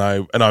party, and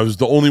I was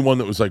the only one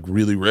that was like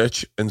really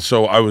rich, and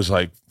so I was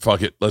like,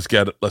 "Fuck it, let's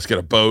get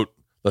a boat.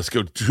 Let's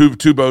go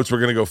two boats. We're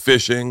gonna go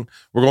fishing.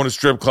 We're going to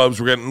strip clubs.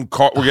 We're getting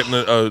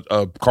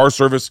a car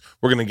service.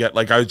 We're gonna get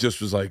like I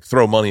just was like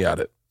throw money at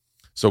it.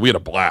 So we had a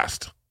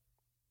blast.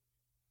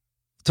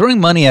 Throwing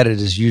money at it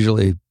is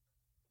usually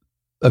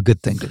a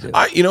good thing to do.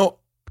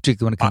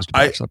 Particularly when it comes to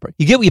bachelor party.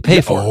 You get what you pay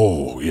for.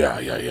 Oh, yeah.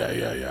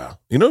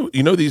 You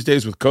know these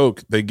days with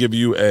Coke, they give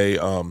you a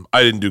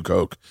I didn't do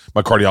Coke.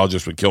 My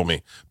cardiologist would kill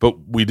me.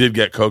 But we did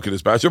get Coke at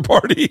his bachelor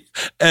party.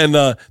 And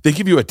they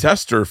give you a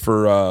tester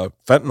for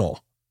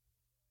fentanyl.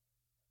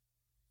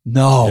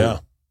 No. Yeah.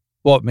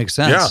 Well, it makes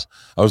sense. Yeah.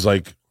 I was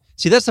like,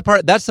 see, that's the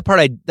part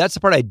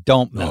I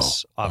don't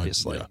miss,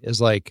 obviously.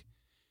 Is like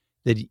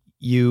that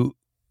you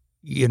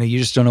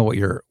just don't know what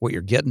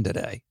you're getting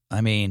today. I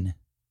mean,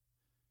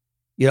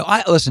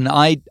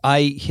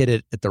 I hit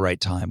it at the right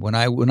time when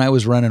I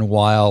was running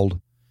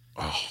wild.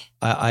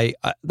 I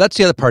that's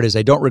the other part is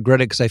I don't regret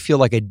it because I feel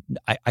like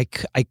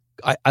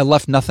I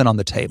left nothing on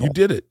the table. You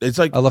did it. It's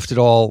like I left it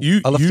all.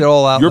 I left it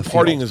all out. Your in the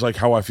partying field. is like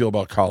how I feel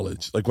about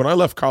college. Like when I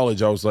left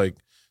college, I was like,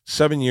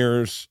 7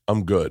 years,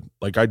 I'm good.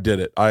 Like I did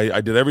it. I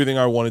did everything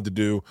I wanted to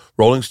do.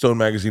 Rolling Stone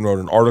magazine wrote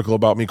an article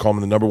about me,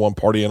 calling me the #1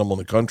 party animal in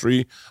the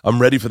country.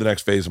 I'm ready for the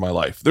next phase of my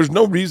life. There's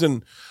no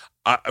reason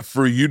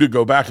for you to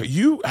go back.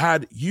 You've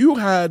had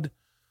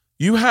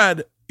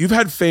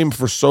fame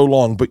for so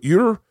long, but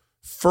your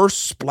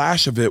first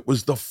splash of it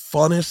was the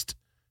funnest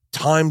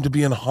time to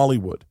be in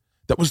Hollywood.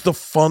 That was the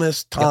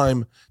funnest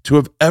time to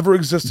have ever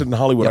existed in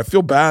Hollywood. I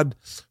feel bad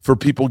for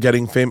people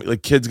getting famous,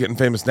 like kids getting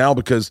famous now,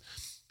 because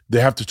they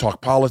have to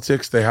talk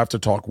politics. They have to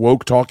talk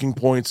woke talking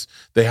points.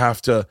 They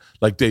have to,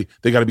 like, they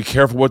got to be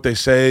careful what they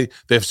say.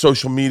 They have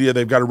social media.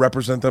 They've got to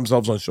represent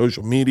themselves on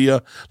social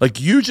media.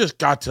 Like, you just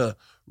got to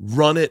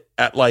run it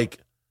at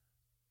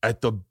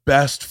the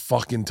best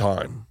fucking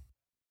time.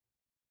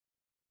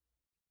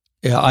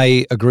 Yeah,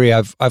 I agree.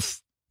 I've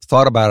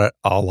thought about it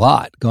a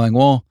lot, going,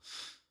 well,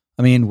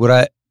 I mean, would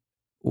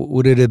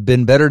it have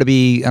been better to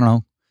be, I don't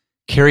know,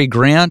 Cary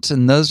Grant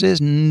in those days?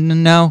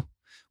 No.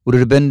 Would it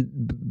have been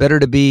better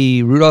to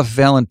be Rudolph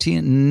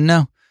Valentine?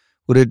 No.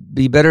 Would it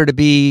be better to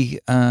be,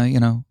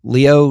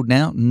 Leo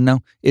now? No.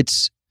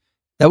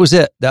 That was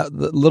it. That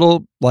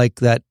little, like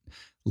that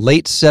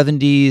late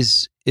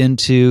 70s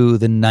into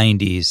the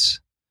 90s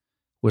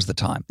was the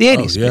time. The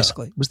 80s,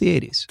 basically. It was the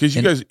 80s. Because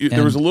you guys,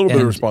 there was a little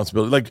bit of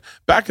responsibility. Like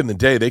back in the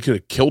day, they could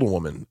have killed a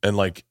woman and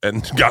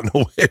gotten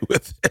away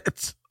with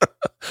it.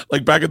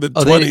 Like back in the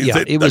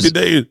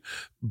 20s.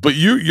 But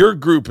your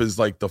group is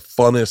like the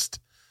funnest.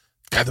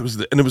 God, it was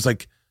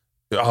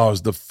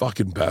the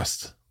fucking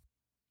best.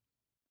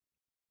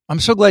 I'm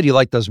so glad you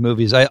like those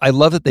movies. I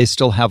love that they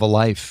still have a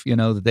life,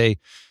 that they,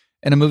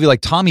 in a movie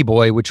like Tommy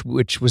Boy, which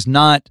was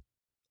not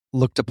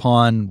looked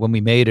upon when we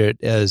made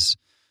it as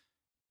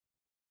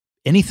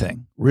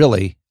anything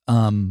really,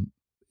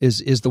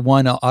 is the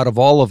one out of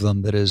all of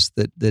them that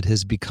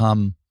has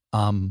become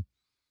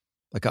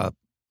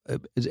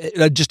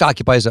it just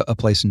occupies a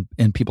place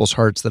in people's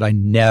hearts that I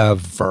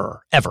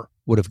never ever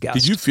would have guessed.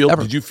 Did you feel like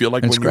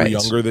when you were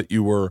younger that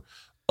you were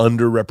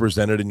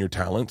underrepresented in your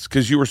talents?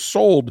 Because you were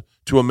sold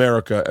to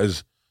America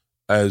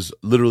as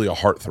literally a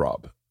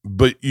heartthrob,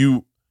 but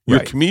your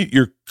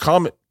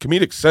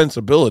comedic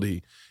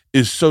sensibility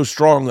is so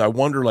strong that I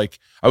wonder. Like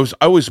I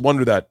always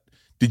wonder that.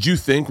 Did you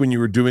think when you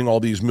were doing all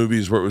these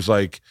movies where it was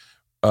like,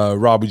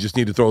 Rob, we just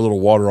need to throw a little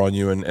water on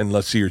you and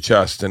let's see your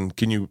chest, and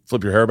can you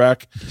flip your hair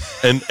back?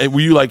 And were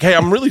you like, hey,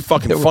 I'm really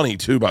fucking funny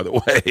too, by the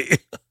way?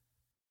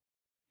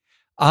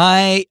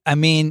 I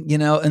mean,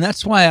 and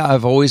that's why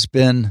I've always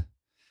been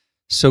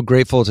so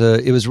grateful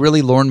to, it was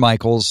really Lorne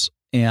Michaels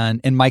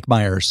and Mike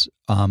Myers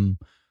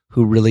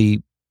who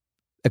really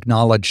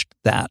acknowledged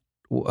that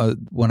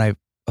when I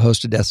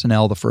hosted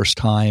SNL the first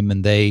time,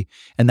 and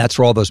that's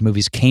where all those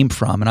movies came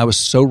from. And I was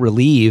so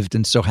relieved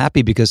and so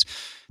happy because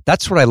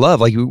that's what I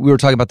love. Like we were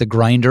talking about The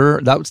Grinder.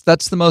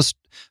 That's the most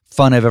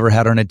fun I've ever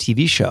had on a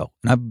TV show.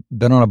 And I've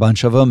been on a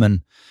bunch of them,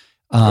 and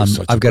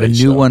I've got a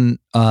new one.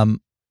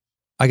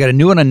 I got a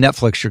new one on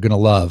Netflix you're going to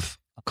love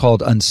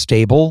called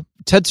Unstable.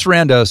 Ted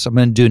Sarandos, I'm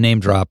going to do a name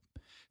drop,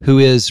 who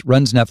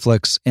runs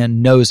Netflix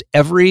and knows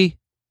every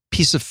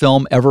piece of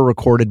film ever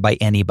recorded by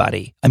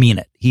anybody. I mean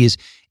it. He is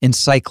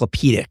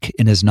encyclopedic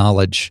in his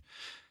knowledge.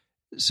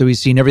 So he's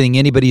seen everything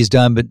anybody's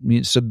done,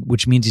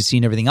 which means he's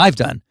seen everything I've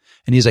done.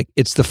 And he's like,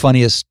 it's the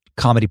funniest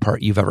comedy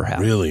part you've ever had.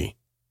 Really?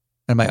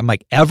 And I'm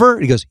like, ever?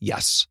 He goes,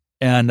 yes.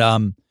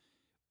 And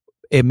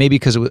it may be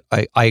because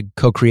I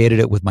co-created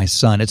it with my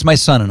son. It's my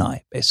son and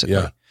I, basically.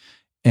 Yeah.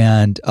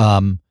 And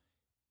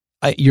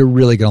you're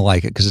really going to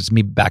like it because it's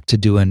me back to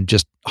doing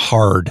just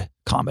hard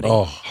comedy.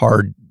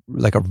 Hard,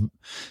 like a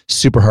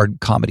super hard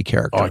comedy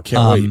character. Oh, I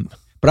can't wait.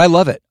 But I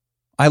love it.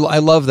 I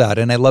love that.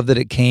 And I love that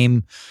it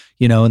came,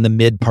 in the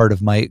mid part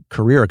of my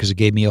career because it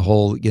gave me a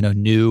whole,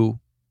 new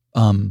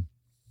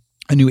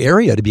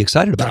area to be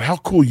excited about. God, how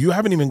cool. You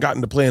haven't even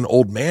gotten to play an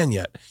old man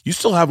yet. You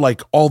still have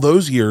like all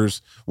those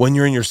years when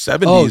you're in your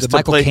 70s. Oh, the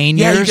Michael Caine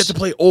years? Yeah, you get to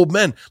play old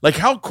men. Like,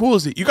 how cool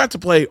is it? You got to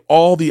play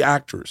all the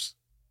actors.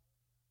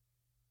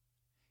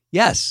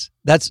 Yes,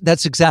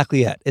 that's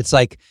exactly it. It's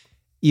like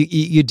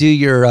you do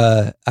your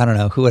I don't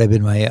know, who would have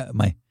been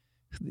my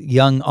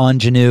young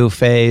ingenue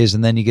phase,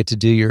 and then you get to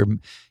do your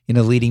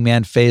leading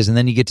man phase, and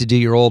then you get to do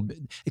your old,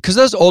 because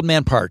those old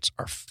man parts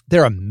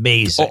they're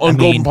amazing. On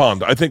Golden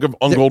Pond, I think of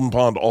on Golden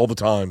Pond all the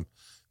time.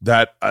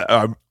 That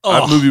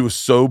that movie was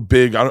so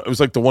big. It was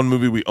like the one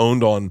movie we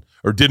owned on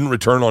or didn't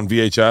return on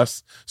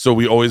VHS, so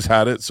we always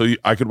had it. So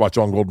I could watch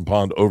On Golden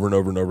Pond over and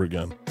over and over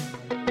again.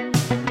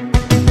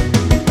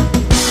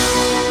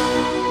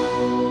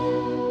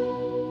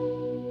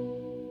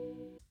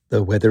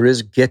 The weather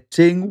is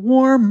getting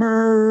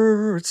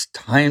warmer. It's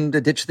time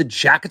to ditch the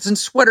jackets and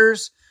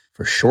sweaters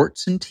for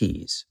shorts and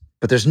tees.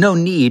 But there's no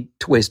need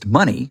to waste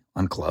money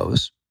on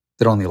clothes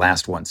that only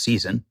last one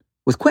season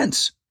with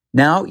Quince.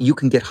 Now you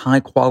can get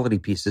high-quality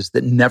pieces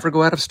that never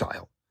go out of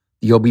style,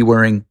 that you'll be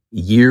wearing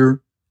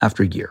year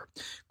after year.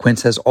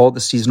 Quince has all the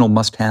seasonal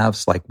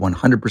must-haves like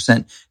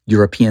 100%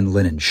 European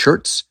linen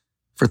shirts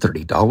for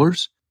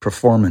 $30,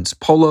 performance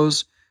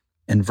polos,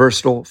 and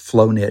versatile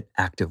flow-knit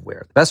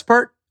activewear. The best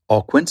part?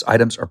 All Quince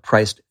items are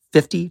priced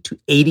 50 to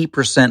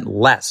 80%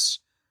 less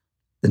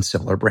than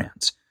similar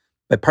brands.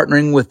 By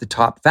partnering with the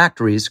top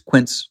factories,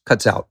 Quince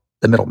cuts out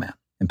the middleman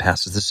and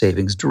passes the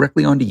savings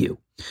directly on to you.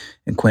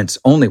 And Quince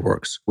only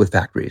works with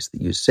factories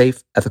that use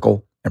safe,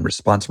 ethical, and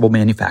responsible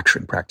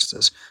manufacturing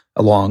practices,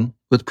 along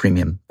with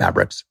premium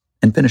fabrics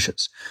and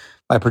finishes.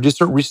 My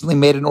producer recently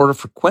made an order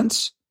for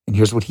Quince, and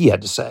here's what he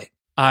had to say.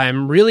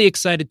 I'm really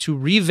excited to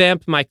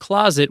revamp my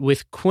closet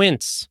with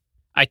Quince.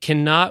 I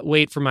cannot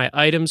wait for my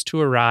items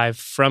to arrive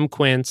from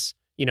Quince.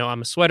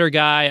 I'm a sweater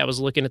guy. I was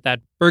looking at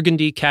that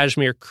burgundy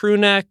cashmere crew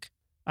neck.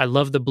 I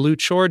love the blue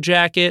chore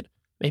jacket.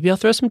 Maybe I'll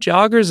throw some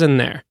joggers in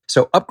there.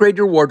 So upgrade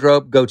your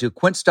wardrobe. Go to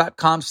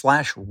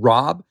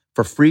quince.com/Rob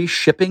for free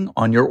shipping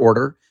on your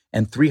order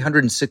and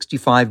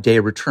 365-day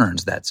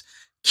returns. That's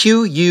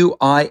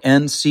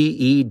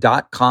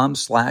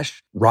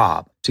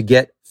QUINCE.com/Rob to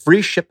get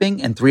free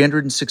shipping and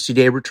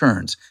 360-day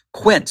returns.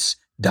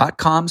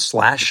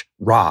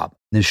 Quince.com/Rob.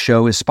 This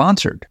show is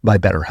sponsored by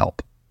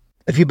BetterHelp.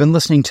 If you've been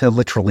listening to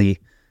Literally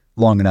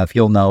long enough,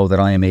 you'll know that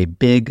I am a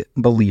big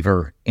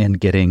believer in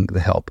getting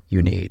the help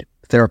you need.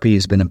 Therapy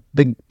has been a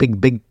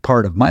big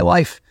part of my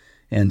life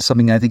and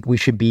something I think we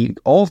should be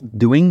all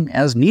doing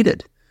as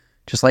needed,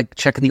 just like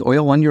checking the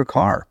oil on your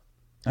car.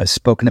 I've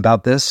spoken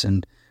about this,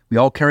 and we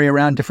all carry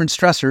around different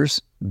stressors,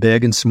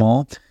 big and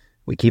small.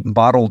 We keep them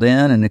bottled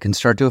in, and it can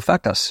start to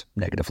affect us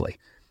negatively.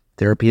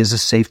 Therapy is a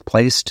safe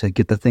place to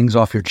get the things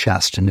off your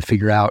chest and to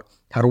figure out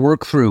how to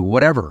work through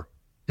whatever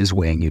is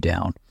weighing you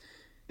down.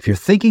 If you're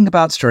thinking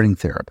about starting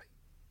therapy,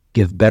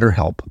 give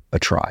BetterHelp a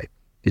try.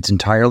 It's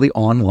entirely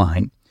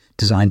online,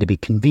 designed to be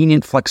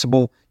convenient,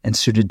 flexible, and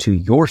suited to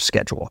your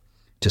schedule.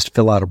 Just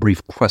fill out a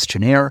brief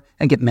questionnaire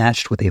and get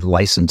matched with a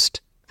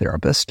licensed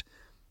therapist.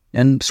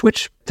 And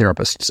switch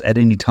therapists at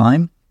any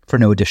time for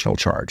no additional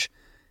charge.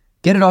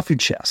 Get it off your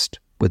chest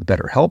with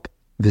BetterHelp.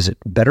 Visit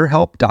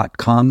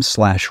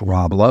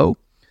BetterHelp.com/Rob Lowe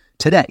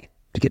today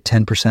to get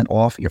 10%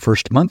 off your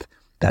first month.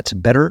 That's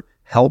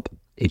BetterHelp,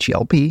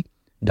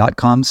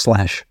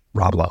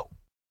 HELP.com/Rob Lowe.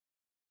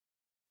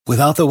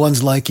 Without the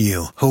ones like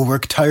you, who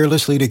work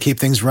tirelessly to keep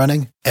things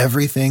running,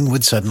 everything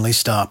would suddenly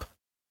stop.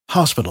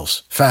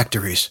 Hospitals,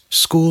 factories,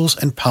 schools,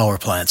 and power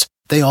plants,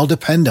 they all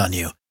depend on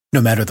you. No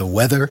matter the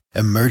weather,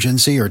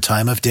 emergency, or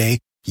time of day,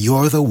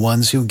 you're the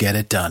ones who get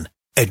it done.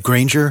 At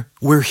Grainger,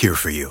 we're here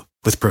for you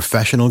with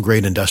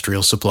professional-grade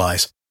industrial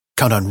supplies.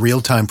 Count on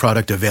real-time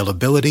product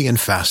availability and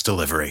fast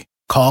delivery.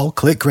 Call,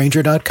 click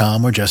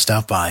Grainger.com, or just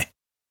stop by.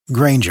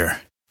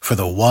 Grainger, for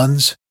the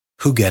ones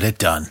who get it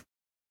done.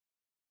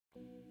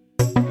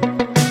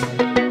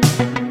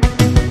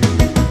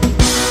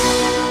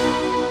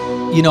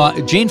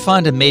 Jane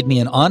Fonda made me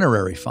an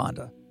honorary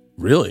Fonda.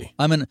 Really?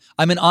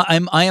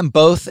 I am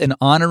both an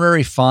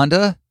honorary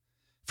Fonda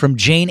from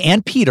Jane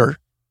and Peter.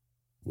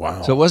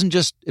 Wow. So it wasn't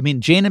just,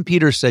 Jane and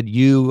Peter said,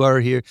 you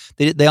are here.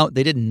 They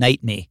didn't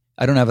knight me.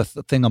 I don't have a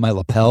thing on my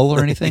lapel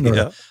or anything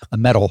Yeah. or a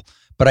medal,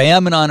 but I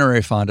am an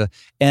honorary Fonda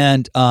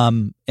and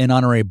an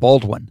honorary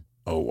Baldwin.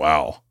 Oh,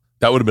 wow.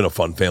 That would have been a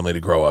fun family to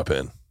grow up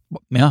in.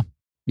 Yeah.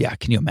 Yeah.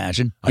 Can you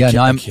imagine? I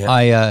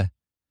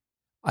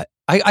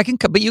can,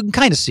 but you can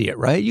kind of see it,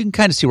 right? You can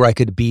kind of see where I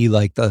could be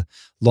like the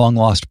long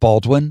lost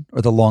Baldwin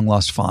or the long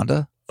lost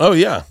Fonda. Oh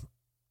yeah,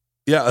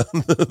 yeah.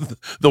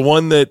 the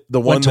one that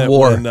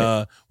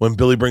when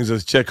Billy brings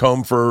his chick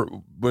home for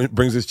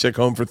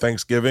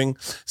Thanksgiving,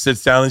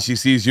 sits down and she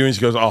sees you and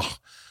she goes, "Oh,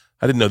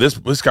 I didn't know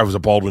this guy was a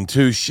Baldwin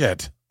too.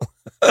 Shit.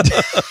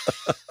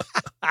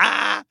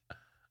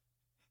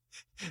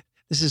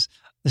 This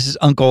is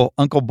Uncle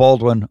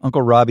Baldwin,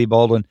 Uncle Robbie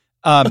Baldwin.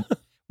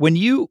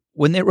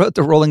 When they wrote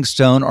the Rolling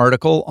Stone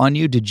article on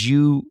you,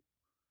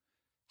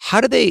 how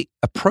did they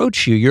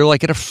approach you? You're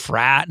like at a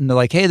frat and they're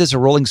like, hey, there's a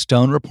Rolling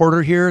Stone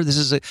reporter here.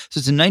 So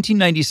it's in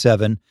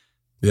 1997.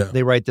 Yeah.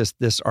 They write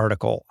this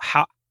article.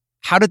 How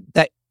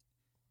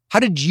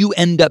did you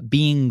end up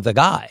being the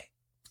guy?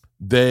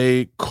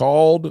 They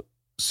called,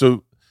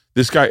 so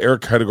this guy,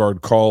 Eric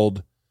Hedegaard,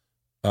 called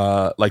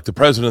like the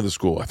president of the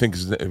school. I think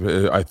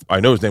I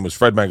know his name was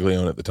Fred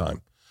Maglione at the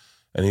time.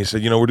 And he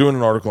said, we're doing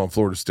an article on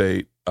Florida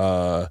State.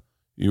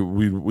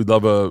 We'd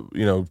love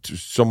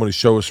someone to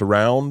show us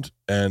around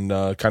and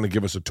kind of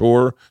give us a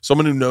tour.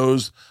 Someone who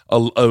knows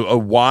a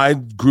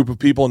wide group of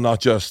people, not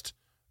just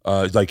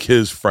like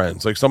his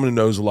friends, like someone who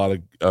knows a lot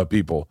of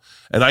people.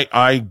 And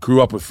I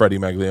grew up with Freddie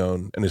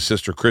Maglione and his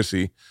sister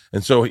Chrissy.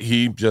 And so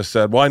he just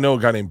said, well, I know a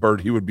guy named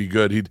Bert. He would be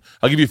good.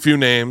 I'll give you a few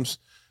names.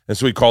 And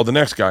so he called the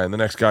next guy, and the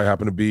next guy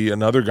happened to be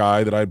another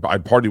guy that I'd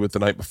partied with the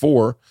night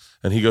before.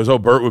 And he goes, oh,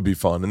 Bert would be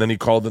fun. And then he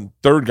called the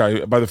third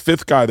guy. By the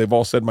fifth guy, they've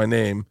all said my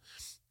name.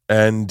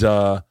 And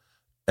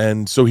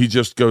so he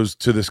just goes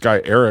to this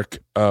guy, Eric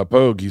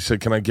Pogue. He said,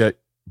 can I get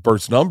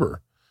Bert's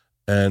number?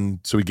 And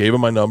so he gave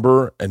him my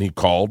number, and he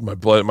called. My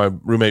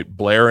roommate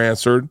Blair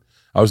answered.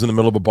 I was in the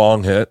middle of a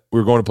bong hit. We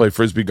were going to play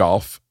Frisbee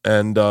golf.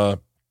 And I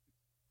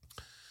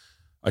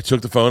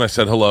took the phone. I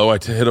said hello. I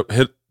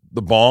hit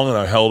the bong, and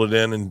I held it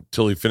in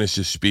until he finished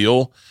his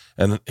spiel.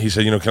 And he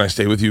said, can I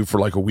stay with you for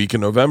like a week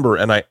in November?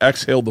 And I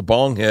exhaled the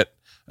bong hit,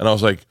 and I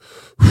was like,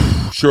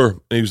 sure.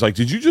 And he was like,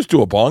 did you just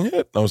do a bong hit?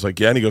 And I was like,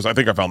 yeah. And he goes, I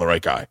think I found the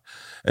right guy.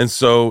 And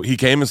so he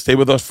came and stayed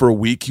with us for a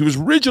week. He was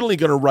originally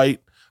going to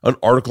write an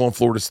article on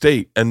Florida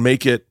State and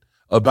make it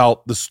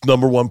about the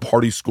number one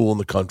party school in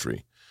the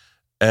country.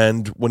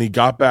 And when he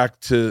got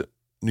back to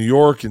New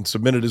York and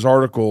submitted his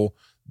article,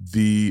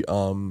 the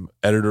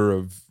editor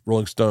of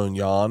Rolling Stone,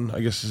 Jan, I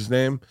guess is his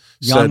name,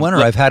 Jan Winter.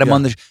 I've had him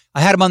on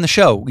the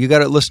show. You got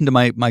to listen to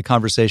my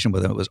conversation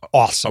with him. It was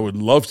awesome. I would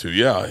love to.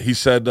 Yeah, he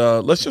said,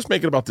 let's just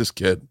make it about this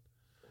kid.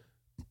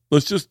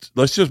 Let's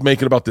just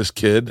make it about this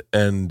kid,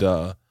 and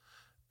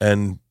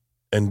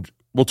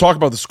we'll talk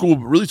about the school,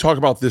 but really talk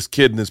about this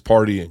kid and his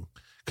partying.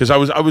 Because I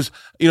was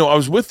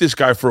with this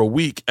guy for a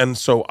week, and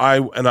so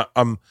I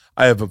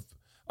have a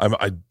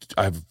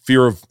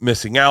fear of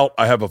missing out.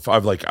 I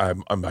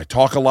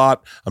talk a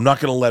lot. I'm not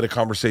going to let a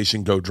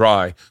conversation go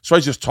dry. So I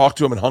just talked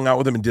to him and hung out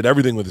with him and did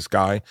everything with this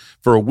guy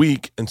for a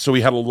week. And so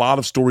he had a lot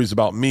of stories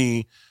about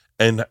me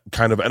and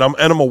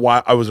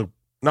I was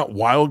not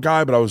wild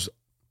guy, but I was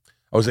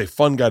a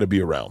fun guy to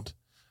be around.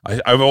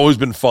 I've always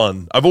been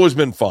fun.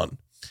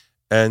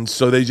 And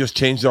so they just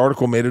changed the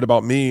article, made it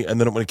about me.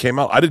 And then when it came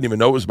out, I didn't even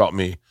know it was about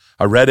me.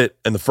 I read it,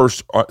 and the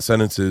first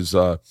sentence is,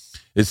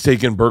 it's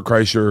taken Bert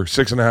Kreischer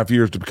 6.5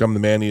 years to become the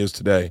man he is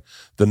today,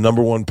 the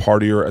number one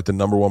partier at the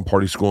number one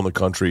party school in the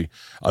country.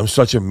 I'm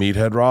such a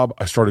meathead, Rob.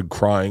 I started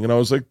crying, and I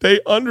was like, they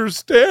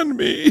understand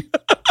me.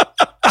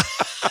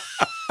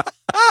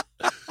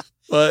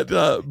 But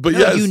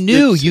yeah, you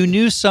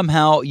knew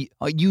somehow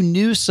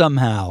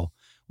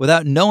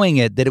without knowing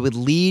it that it would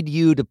lead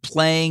you to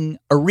playing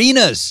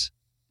arenas.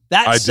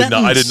 I did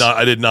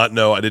not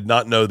know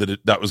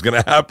that was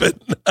going to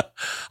happen.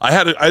 I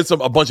had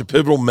a bunch of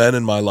pivotal men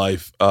in my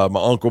life. My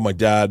uncle, my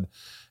dad,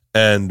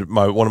 and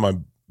one of my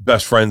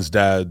best friend's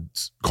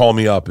dads call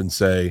me up and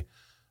say,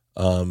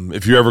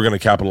 if you're ever going to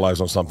capitalize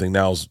on something,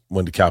 now's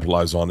when to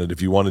capitalize on it.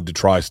 If you wanted to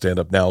try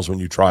stand-up, now's when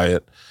you try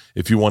it.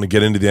 If you want to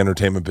get into the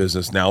entertainment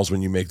business, now's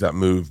when you make that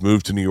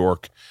move to New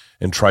York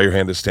and try your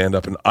hand at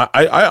stand-up. And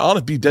I want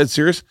to be dead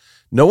serious.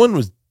 No one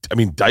was,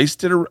 Dice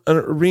did an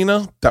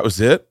arena. That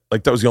was it.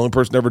 Like, that was the only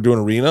person to ever do an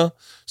arena.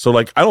 So,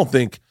 like, I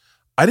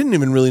didn't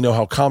even really know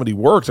how comedy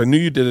worked. I knew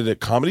you did it at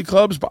comedy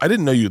clubs, but I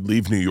didn't know you'd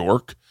leave New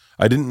York.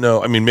 I didn't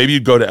know. Maybe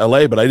you'd go to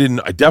LA, but I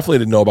definitely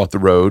didn't know about the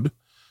road.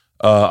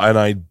 And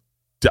I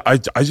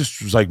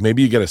just was like,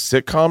 maybe you get a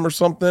sitcom or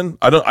something.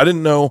 I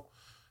didn't know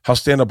how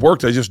stand-up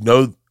worked. I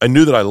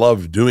knew that I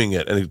loved doing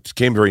it, and it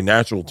came very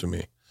natural to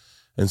me.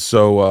 And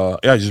so,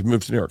 I just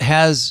moved to New York.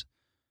 Has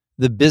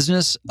the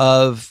business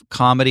of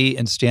comedy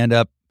and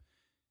stand-up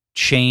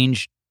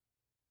changed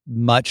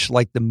much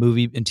like the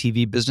movie and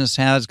TV business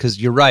has?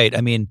 Because you're right.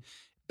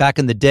 Back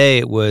in the day,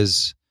 it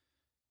was,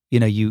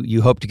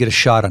 you hope to get a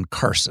shot on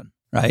Carson,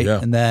 right?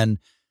 Yeah. And then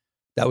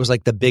that was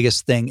like the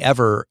biggest thing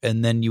ever.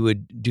 And then you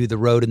would do the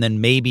road, and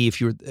then maybe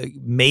you'd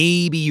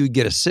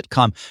get a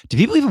sitcom. Do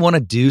people even want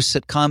to do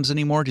sitcoms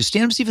anymore? Do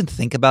stand-ups even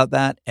think about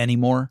that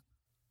anymore?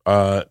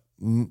 No.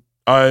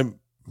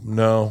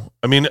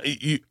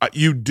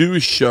 You do a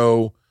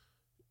show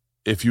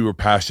if you were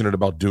passionate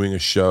about doing a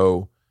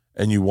show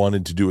and you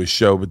wanted to do a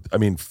show, but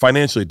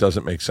financially it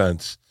doesn't make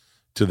sense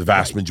to the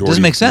vast majority. It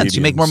doesn't make of sense.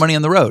 You make more money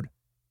on the road.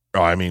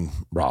 Oh,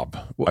 Rob.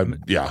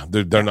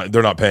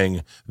 They're not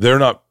paying.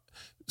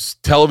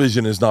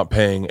 Television is not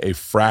paying a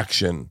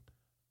fraction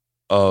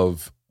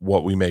of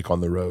what we make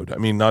on the road. I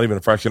mean, not even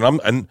a fraction.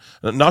 And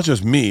not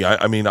just me.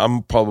 I mean,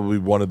 I'm probably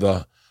one of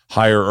the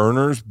higher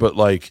earners, but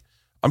like,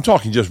 I'm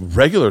talking just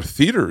regular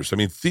theaters. I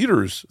mean,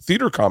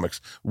 theater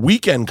comics,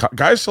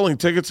 guys selling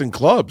tickets in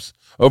clubs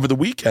over the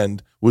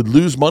weekend would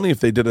lose money if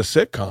they did a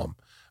sitcom.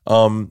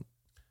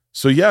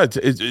 So yeah,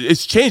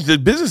 it's changed. The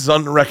business is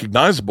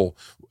unrecognizable.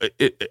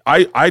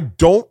 I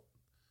don't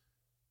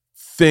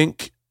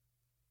think.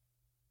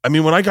 I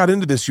mean, when I got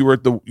into this, you were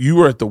at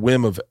the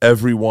whim of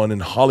everyone in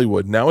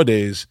Hollywood.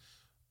 Nowadays,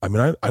 I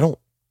mean,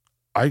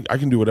 I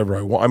can do whatever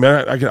I want. I mean,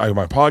 I have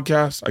my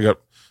podcast.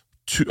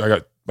 I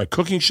got my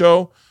cooking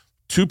show,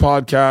 2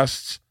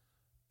 podcasts,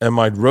 and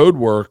my road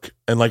work.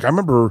 And like, I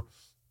remember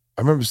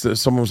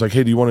someone was like,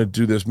 "Hey, do you want to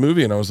do this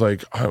movie?" And I was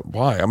like,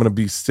 "Why? I'm going to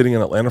be sitting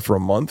in Atlanta for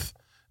a month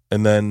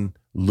and then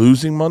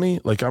losing money."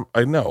 Like,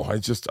 I know.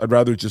 I'd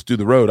rather just do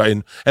the road.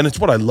 And it's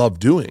what I love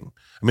doing.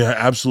 I mean, I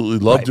absolutely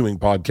love doing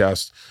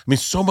podcasts. I mean,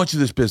 so much of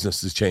this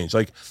business has changed.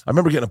 Like, I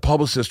remember getting a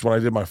publicist when I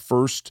did my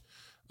first,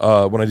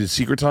 when I did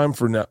Secret Time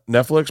for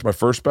Netflix, my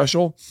first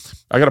special.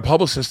 I got a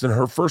publicist, and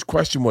her first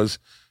question was,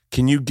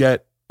 "Can you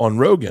get on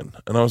Rogan?"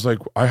 And I was like,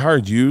 "I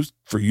hired you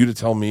for you to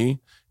tell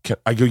me."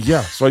 I go,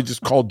 "Yeah." So I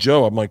just called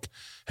Joe. I'm like,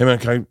 "Hey man,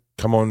 can I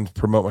come on and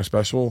promote my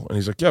special?" And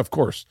he's like, "Yeah, of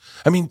course."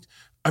 I mean,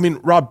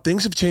 Rob,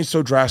 things have changed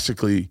so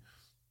drastically.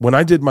 When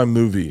I did my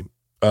movie,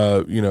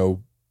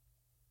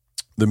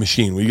 The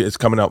Machine, it's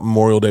coming out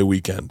Memorial Day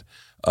weekend.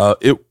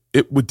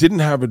 It didn't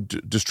have a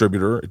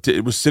distributor.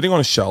 It was sitting on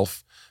a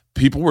shelf.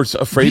 People were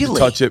afraid to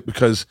touch it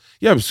because,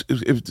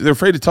 they're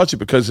afraid to touch it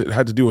because it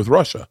had to do with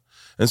Russia.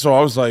 And so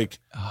I was like,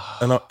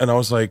 I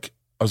was like,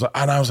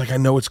 I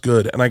know it's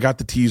good. And I got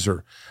the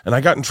teaser, and I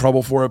got in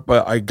trouble for it,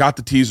 but I got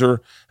the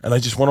teaser, and I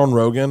just went on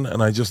Rogan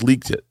and I just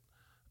leaked it.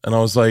 And I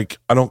was like,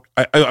 I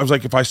was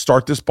like, if I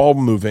start this ball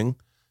moving,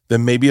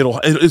 then maybe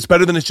it's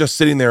better than it's just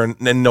sitting there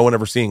and no one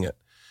ever seeing it.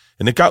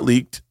 And it got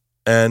leaked,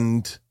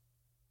 and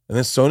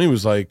then Sony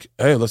was like,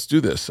 "Hey, let's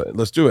do this.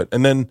 Let's do it."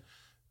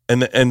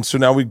 And so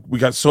now we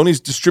got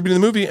Sony's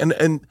distributing the movie.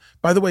 And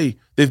by the way,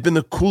 they've been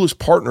the coolest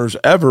partners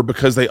ever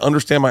because they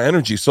understand my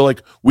energy. So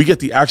like, we get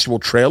the actual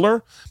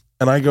trailer,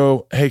 and I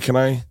go, "Hey, can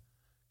I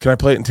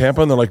play it in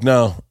Tampa?" And they're like,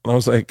 "No." And I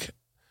was like,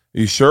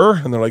 "Are you sure?"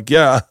 And they're like,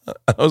 "Yeah."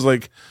 And I was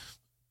like,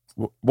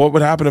 "What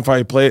would happen if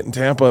I play it in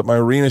Tampa at my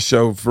arena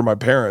show for my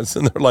parents?"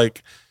 And they're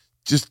like,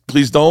 "Just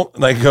please don't."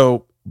 And I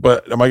go,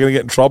 "But am I going to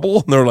get in trouble?"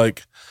 And they're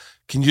like,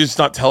 "Can you just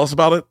not tell us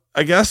about it,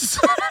 I guess?"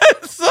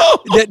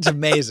 It's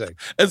amazing.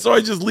 And so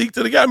I just leaked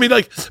it again. I mean,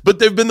 like, but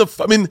they've been the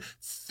funnest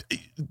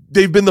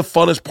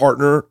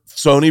partner,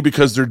 Sony,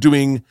 because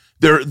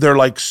they're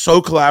like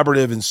so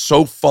collaborative and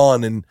so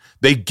fun. And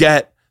they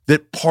get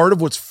that part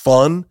of what's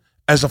fun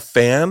as a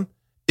fan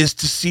is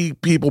to see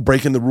people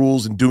breaking the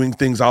rules and doing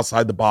things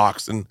outside the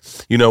box. And,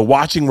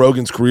 watching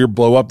Rogan's career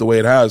blow up the way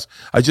it has,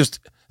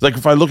 like,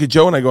 if I look at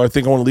Joe and I go, "I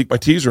think I want to leak my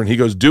teaser," and he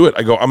goes, "Do it,"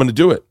 I go, "I'm going to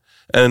do it."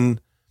 And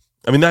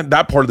I mean,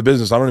 that part of the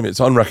business, it's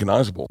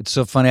unrecognizable. It's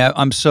so funny.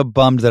 I'm so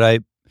bummed that I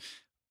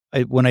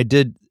when I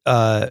did,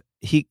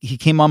 he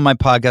came on my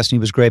podcast and he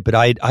was great, but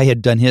I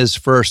had done his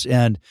first,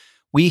 and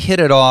we hit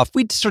it off.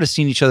 We'd sort of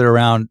seen each other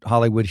around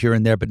Hollywood here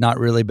and there, but not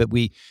really. But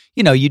we,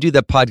 you do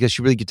that podcast,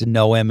 you really get to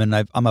know him, and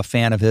I'm a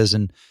fan of his,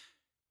 and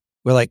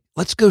we're like,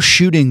 "Let's go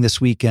shooting this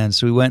weekend."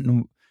 So we went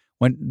and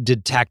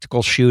did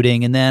tactical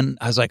shooting, and then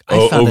I was like,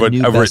 I found a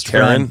new best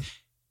friend.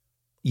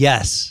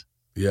 Yes.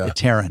 Yeah. At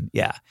Taryn.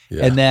 Yeah.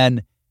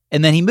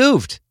 And then he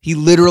moved. He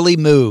literally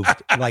moved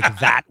like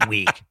that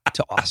week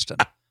to Austin.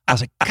 I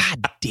was like,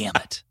 "God damn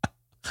it."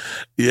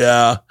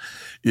 Yeah.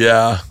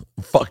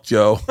 Fuck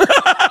Joe.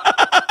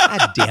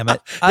 God damn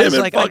it. I was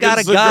like, I got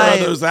a guy.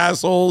 Those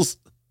assholes.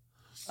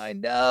 I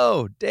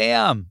know.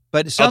 Damn.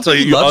 But it sounds like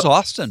he loves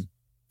Austin.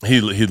 He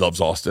loves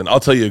Austin.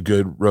 I'll tell you a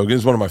good Rogan.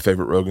 It's one of my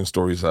favorite Rogan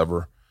stories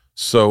ever.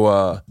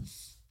 So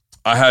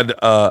I had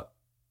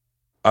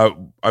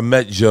I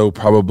met Joe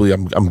probably,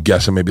 I'm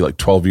guessing maybe like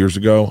 12 years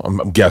ago.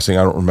 I'm guessing,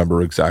 I don't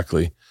remember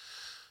exactly.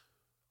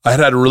 I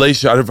had a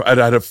relationship, I'd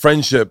had a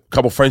friendship,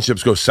 couple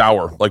friendships go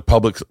sour, like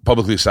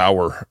publicly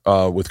sour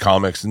with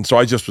comics. And so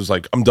I just was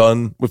like, I'm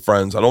done with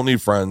friends. I don't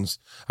need friends.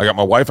 I got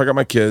my wife, I got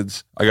my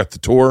kids, I got the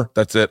tour.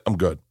 That's it. I'm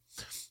good.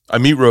 I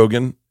meet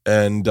Rogan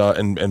and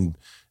Ari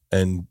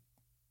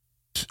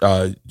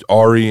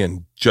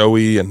and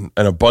Joey and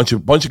a bunch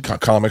of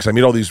comics. I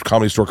meet all these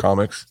Comedy Store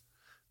comics.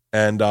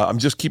 And I'm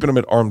just keeping them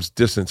at arm's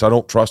distance. I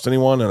don't trust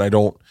anyone, and I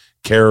don't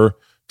care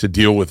to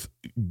deal with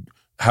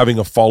having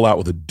a fallout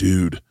with a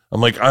dude.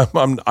 I'm like, I'm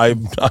not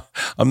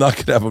going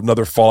to have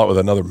another fallout with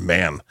another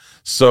man.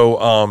 So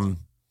I'm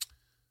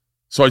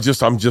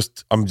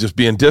just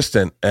being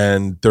distant,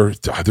 and they're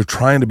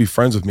trying to be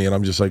friends with me, and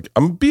I'm just like,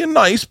 I'm being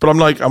nice, but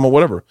I'm a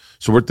whatever.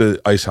 So we're at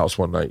the Ice House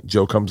one night.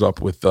 Joe comes up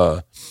with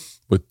 2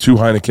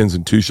 Heinekens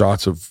and 2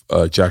 shots of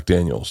Jack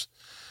Daniels,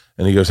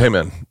 and he goes, "Hey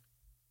man."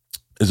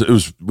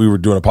 We were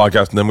doing a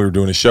podcast, and then we were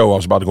doing a show. I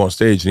was about to go on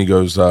stage, and he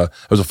goes, "It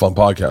was a fun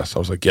podcast." I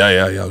was like,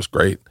 yeah, it was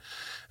great.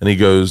 And he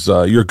goes,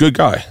 "You're a good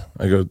guy."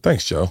 I go,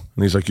 "Thanks, Joe."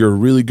 And he's like, "You're a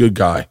really good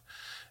guy,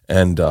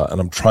 and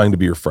I'm trying to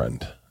be your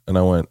friend." And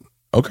I went,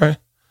 "Okay."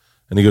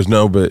 And he goes,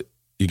 no, but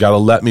you got to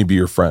let me be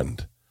your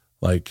friend.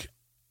 Like,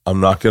 I'm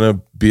not going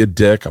to be a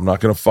dick. I'm not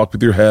going to fuck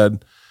with your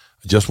head.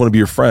 I just want to be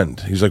your friend.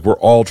 He's like, we're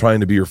all trying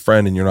to be your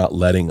friend and you're not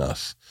letting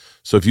us.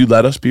 So if you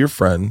let us be your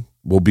friend,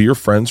 we'll be your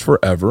friends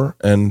forever.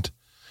 And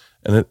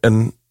I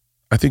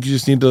think you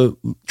just need to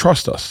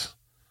trust us.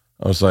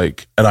 I was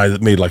like, and I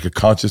made like a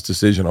conscious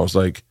decision. I was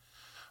like,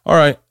 all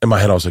right. In my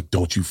head, I was like,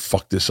 don't you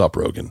fuck this up,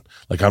 Rogan.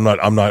 Like, I'm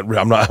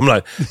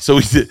not.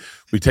 So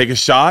we take a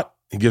shot.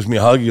 He gives me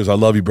a hug. He goes, I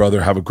love you,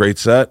 brother. Have a great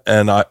set.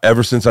 And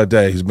ever since that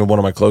day, he's been one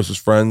of my closest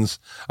friends.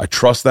 I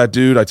trust that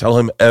dude. I tell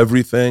him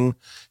everything.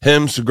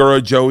 Him,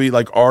 Segura, Joey,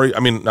 like Ari. I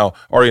mean, no,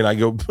 Ari and I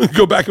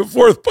go back and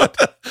forth.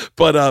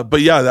 But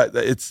yeah,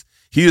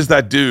 he is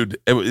that dude.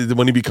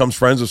 When he becomes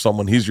friends with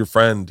someone, he's your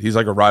friend. He's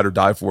like a ride or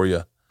die for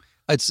you.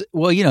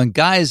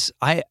 Guys,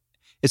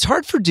 it's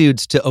hard for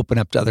dudes to open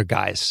up to other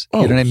guys.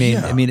 You know what I mean?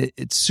 Yeah. I mean,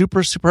 it's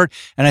super, super hard.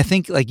 And I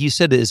think, like you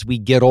said, as we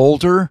get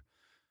older,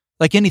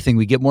 like anything,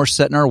 we get more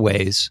set in our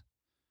ways,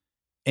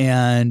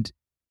 and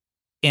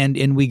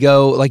we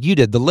go like you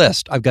did, the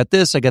list. I've got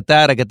this, I got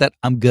that.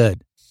 I'm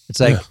good. It's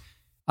like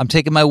I'm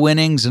taking my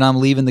winnings and I'm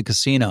leaving the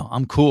casino.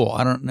 I'm cool.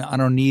 I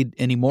don't need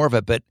any more of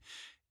it. But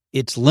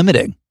it's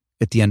limiting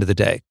at the end of the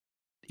day.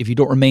 If you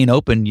don't remain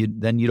open,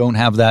 then you don't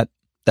have that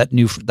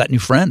new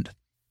friend.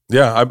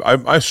 Yeah,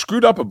 I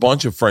screwed up a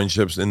bunch of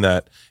friendships in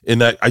that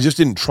I just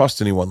didn't trust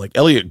anyone. Like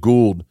Elliot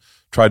Gould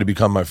tried to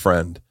become my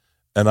friend,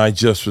 and I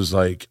just was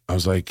like,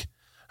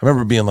 I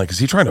remember being like, is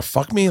he trying to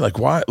fuck me? Like,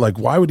 why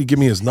would he give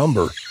me his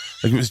number?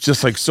 Like, it was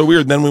just like so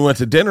weird. And then we went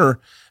to dinner,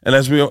 and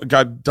as we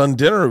got done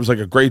dinner, it was like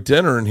a great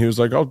dinner. And he was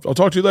like, I'll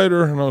talk to you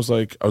later. And I was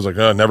like,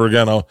 never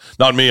again.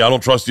 Not me. I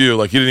don't trust you.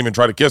 Like, he didn't even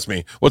try to kiss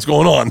me. What's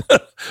going on?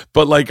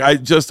 But like, I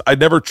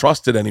never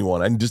trusted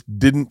anyone. I just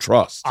didn't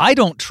trust. I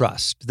don't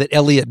trust that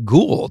Elliot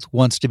Gould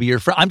wants to be your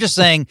friend. I'm just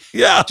saying,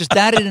 just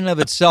that in and of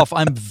itself,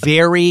 I'm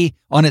very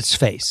on its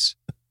face.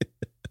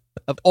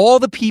 Of all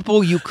the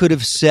people you could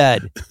have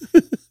said,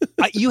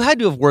 you had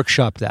to have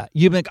workshopped that.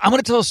 You've been like, I'm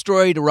going to tell a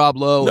story to Rob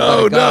Lowe.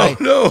 No.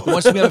 Who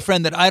wants to be my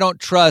friend that I don't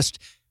trust.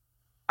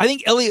 I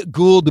think Elliot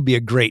Gould would be a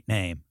great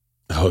name.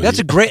 I want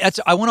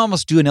to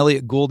almost do an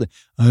Elliot Gould.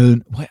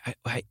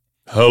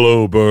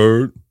 Hello,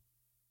 Bert.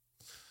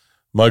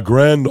 My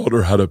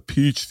granddaughter had a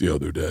peach the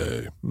other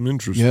day.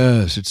 Interesting.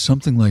 Yes, it's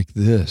something like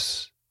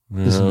this,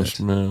 isn't it?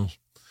 Yes.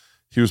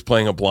 He was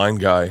playing a blind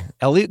guy.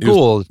 Elliot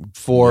Gould,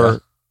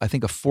 I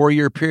think a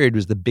 4-year period,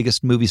 was the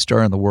biggest movie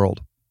star in the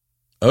world.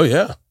 Oh,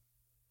 yeah.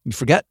 You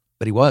forget,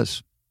 but he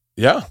was.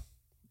 Yeah.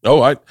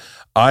 Oh,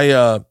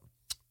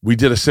 we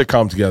did a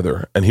sitcom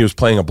together, and he was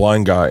playing a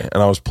blind guy,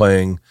 and I was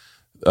playing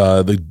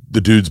the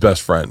dude's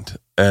best friend.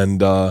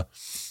 And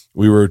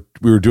we were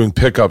doing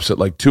pickups at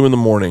like 2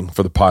 a.m.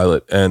 for the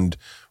pilot, and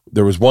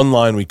there was one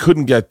line we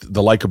couldn't get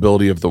the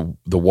likability of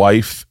the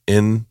wife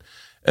in,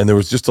 and there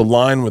was just a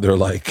line where they're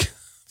like,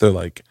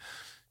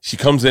 she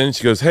comes in,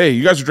 she goes, hey,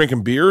 you guys are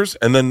drinking beers?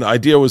 And then the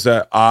idea was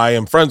that I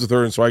am friends with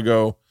her, and so I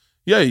go,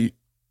 yeah, you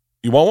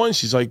want one?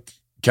 She's like,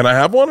 can I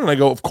have one? And I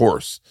go, of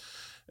course.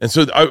 And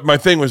so my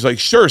thing was like,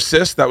 sure,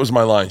 sis. That was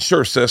my line.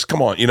 Sure, sis.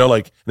 Come on.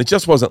 And it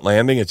just wasn't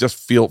landing. It just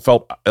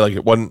felt like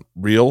it wasn't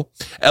real.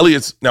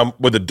 Elliot's now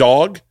with a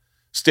dog,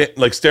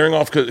 staring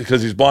off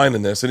because he's blind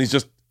in this, and he's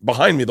just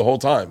behind me the whole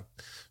time.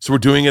 So we're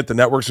doing it. The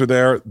networks are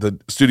there. The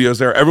studio's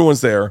there.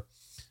 Everyone's there.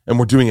 And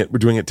we're doing it. We're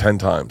doing it 10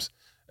 times.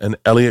 And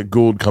Elliot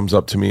Gould comes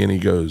up to me and he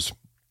goes,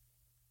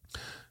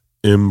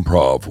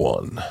 improv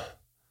one.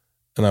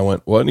 And I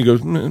went, what? And he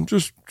goes,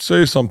 just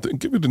say something.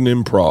 Give it an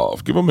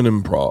improv. Give him an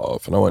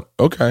improv. And I went,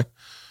 okay.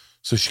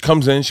 So she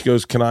comes in. She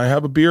goes, can I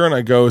have a beer? And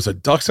I go, is a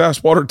duck's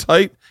ass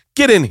watertight?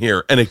 Get in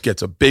here. And it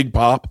gets a big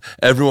pop.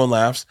 Everyone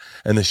laughs.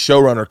 And the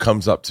showrunner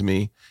comes up to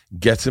me,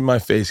 gets in my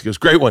face. He goes,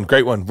 great one.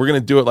 We're going to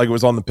do it like it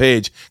was on the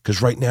page.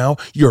 Because right now,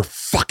 you're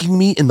fucking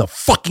me in the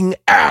fucking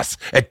ass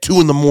at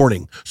 2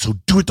 a.m. So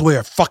do it the way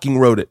I fucking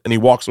wrote it. And he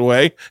walks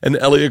away. And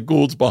Elliot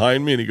Gould's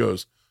behind me. And he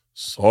goes,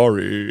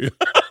 sorry.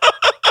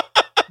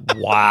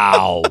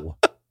 Wow.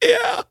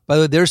 Yeah. By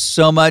the way, there's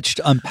so much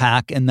to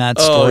unpack in that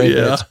story,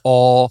 but it's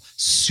all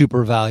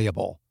super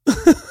valuable.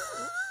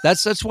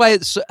 That's why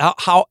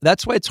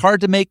it's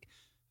hard to make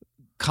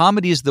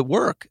comedies that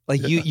work.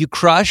 Like you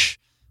crush,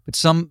 but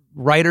some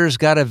writer's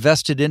got a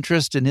vested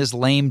interest in his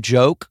lame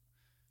joke.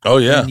 Oh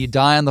yeah. And you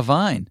die on the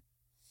vine.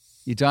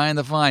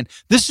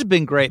 This has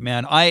been great,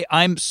 man.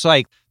 I'm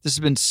psyched. This has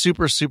been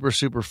super, super,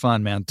 super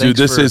fun, man. Thanks.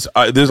 Dude,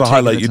 there's a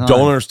highlight. You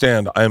don't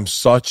understand. I am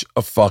such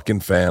a fucking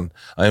fan.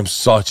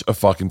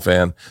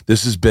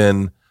 This has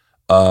been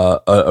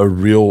a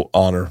real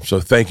honor. So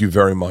thank you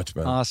very much,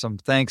 man. Awesome.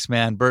 Thanks,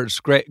 man. Bert, it's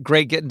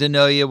great getting to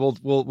know you.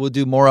 We'll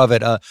do more of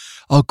it.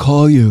 I'll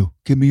call you.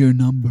 Give me your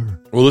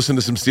number. We'll listen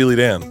to some Steely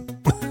Dan.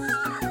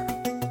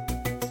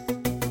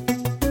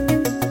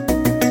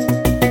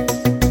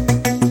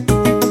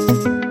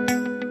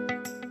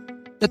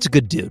 That's a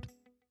good dude.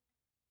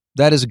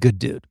 That is a good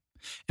dude.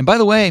 And by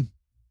the way,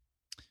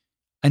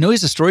 I know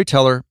he's a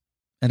storyteller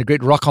and a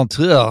great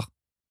raconteur.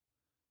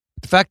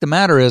 The fact of the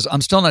matter is, I'm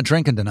still not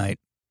drinking tonight.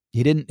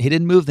 He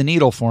didn't move the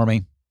needle for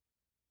me.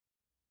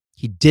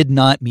 He did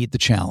not meet the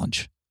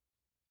challenge.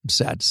 I'm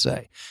sad to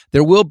say.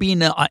 There will be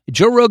no...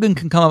 Joe Rogan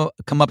can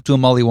come up to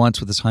him all he wants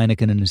with his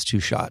Heineken and his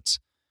 2 shots.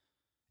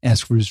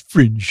 Ask for his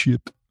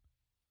friendship.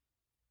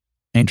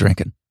 Ain't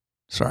drinking.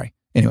 Sorry.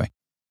 Anyway,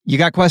 you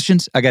got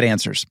questions? I got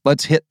answers.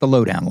 Let's hit the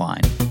lowdown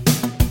line.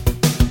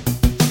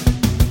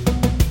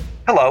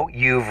 Hello,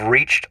 you've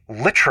reached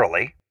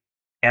literally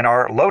in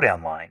our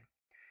lowdown line,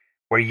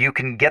 where you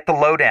can get the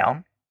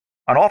lowdown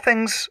on all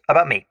things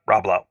about me,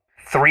 Rob Lowe.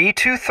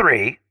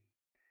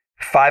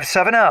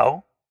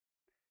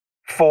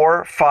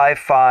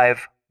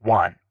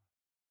 323-570-4551.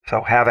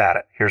 So have at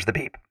it. Here's the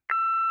beep.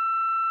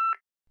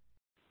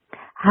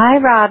 Hi,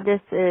 Rob.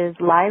 This is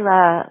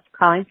Lila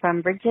calling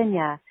from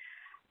Virginia.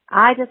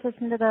 I just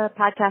listened to the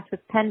podcast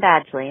with Penn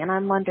Badgley, and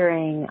I'm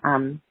wondering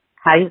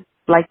how you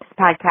like this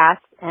podcast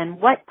and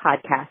what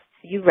podcasts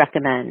you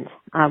recommend.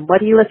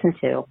 What do you listen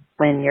to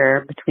when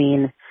you're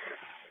between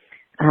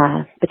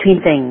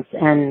things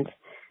and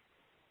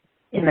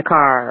in the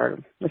car or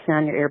listening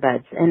on your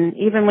earbuds? And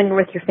even when you're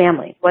with your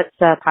family, what's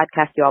a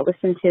podcast you all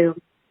listen to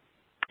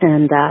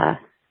and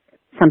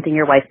something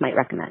your wife might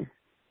recommend?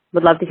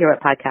 Would love to hear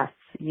what podcasts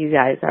you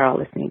guys are all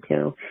listening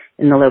to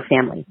in the Lowe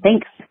family.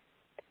 Thanks.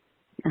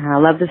 I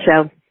love the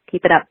show.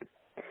 Keep it up.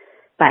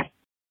 Bye.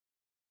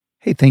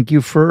 Hey, thank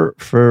you for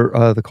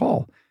the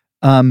call.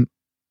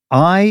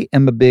 I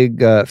am a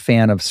big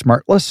fan of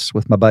Smartless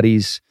with my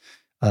buddies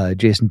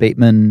Jason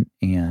Bateman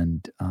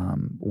and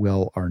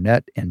Will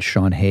Arnett and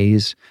Sean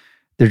Hayes.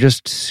 They're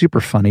just super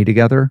funny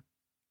together.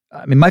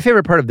 I mean, my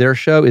favorite part of their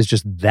show is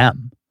just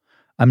them.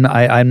 I'm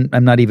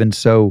not even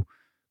so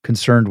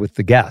concerned with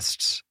the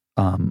guests.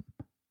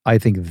 I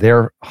think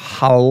they're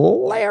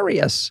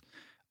hilarious.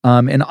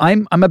 And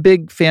I'm a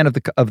big fan of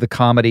the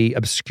comedy,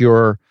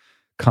 obscure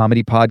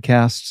comedy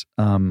podcasts.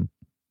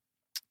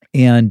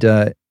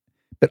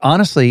 But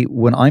honestly,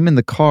 when I'm in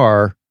the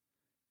car,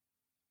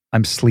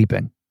 I'm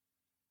sleeping.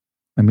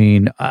 I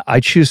mean, I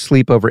choose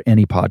sleep over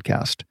any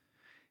podcast.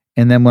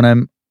 And then when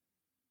I'm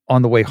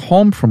on the way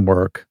home from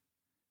work,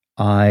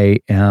 I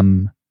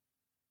am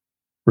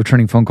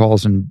returning phone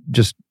calls and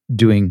just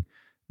doing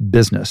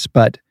business.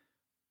 But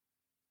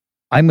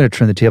I'm going to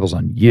turn the tables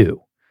on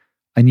you.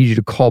 I need you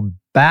to call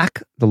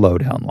back the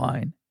lowdown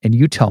line and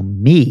you tell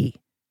me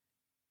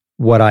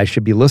what I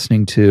should be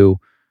listening to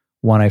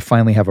when I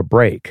finally have a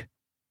break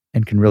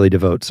and can really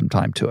devote some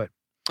time to it.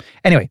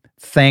 Anyway,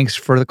 thanks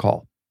for the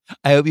call.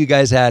 I hope you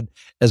guys had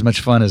as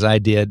much fun as I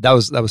did. That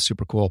was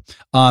super cool.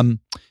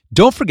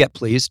 Don't forget,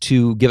 please,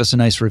 to give us a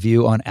nice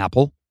review on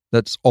Apple.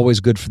 That's always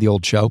good for the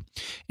old show.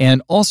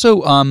 And also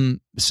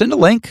send a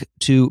link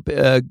to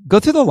go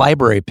through the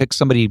library, pick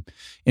somebody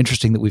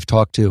interesting that we've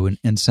talked to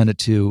and send it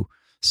to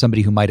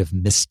somebody who might have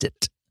missed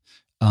it.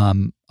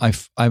 I'm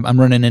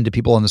running into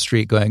people on the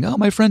street going, oh,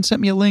 my friend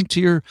sent me a link to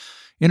your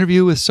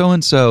interview with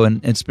so-and-so,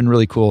 and it's been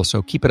really cool.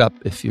 So keep it up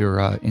if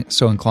you're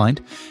so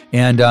inclined.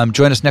 And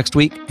join us next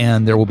week,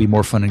 and there will be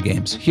more fun and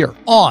games here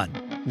on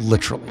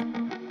Literally.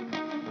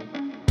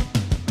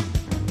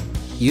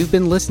 You've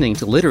been listening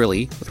to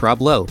Literally with Rob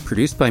Lowe,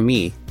 produced by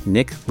me,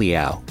 Nick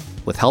Liao,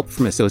 with help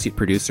from associate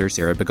producer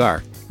Sarah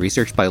Begar,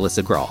 researched by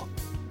Alyssa Grawl.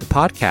 The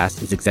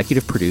podcast is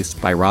executive produced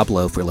by Rob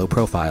Lowe for Low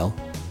Profile,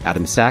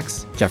 Adam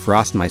Sachs, Jeff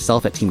Ross and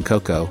myself at Team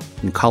Coco,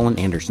 and Colin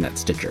Anderson at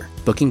Stitcher.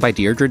 Booking by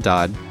Deirdre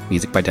Dodd,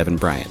 music by Devin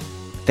Bryant.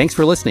 Thanks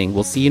for listening.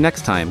 We'll see you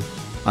next time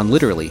on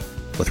Literally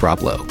with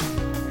Rob Lowe.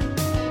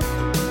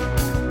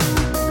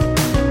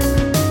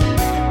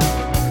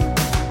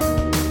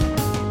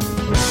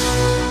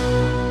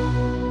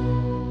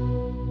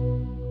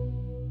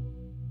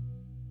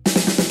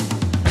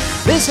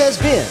 This has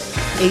been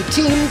a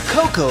Team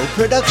Coco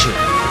production.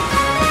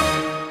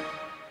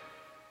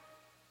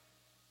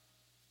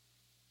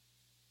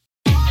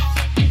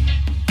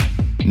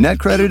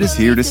 NetCredit is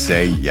here to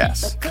say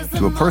yes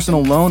to a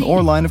personal loan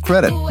or line of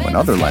credit when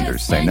other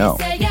lenders say no.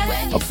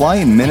 Apply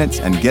in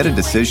minutes and get a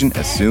decision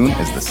as soon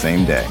as the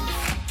same day.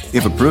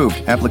 If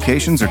approved,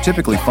 applications are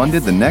typically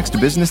funded the next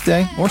business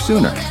day or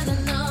sooner.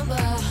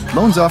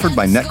 Loans offered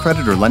by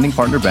NetCredit or lending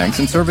partner banks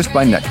and serviced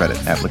by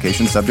NetCredit.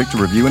 Application subject to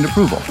review and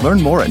approval.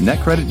 Learn more at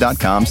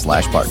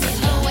netcredit.com/partner.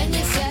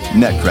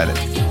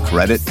 NetCredit.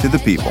 Credit to the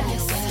people.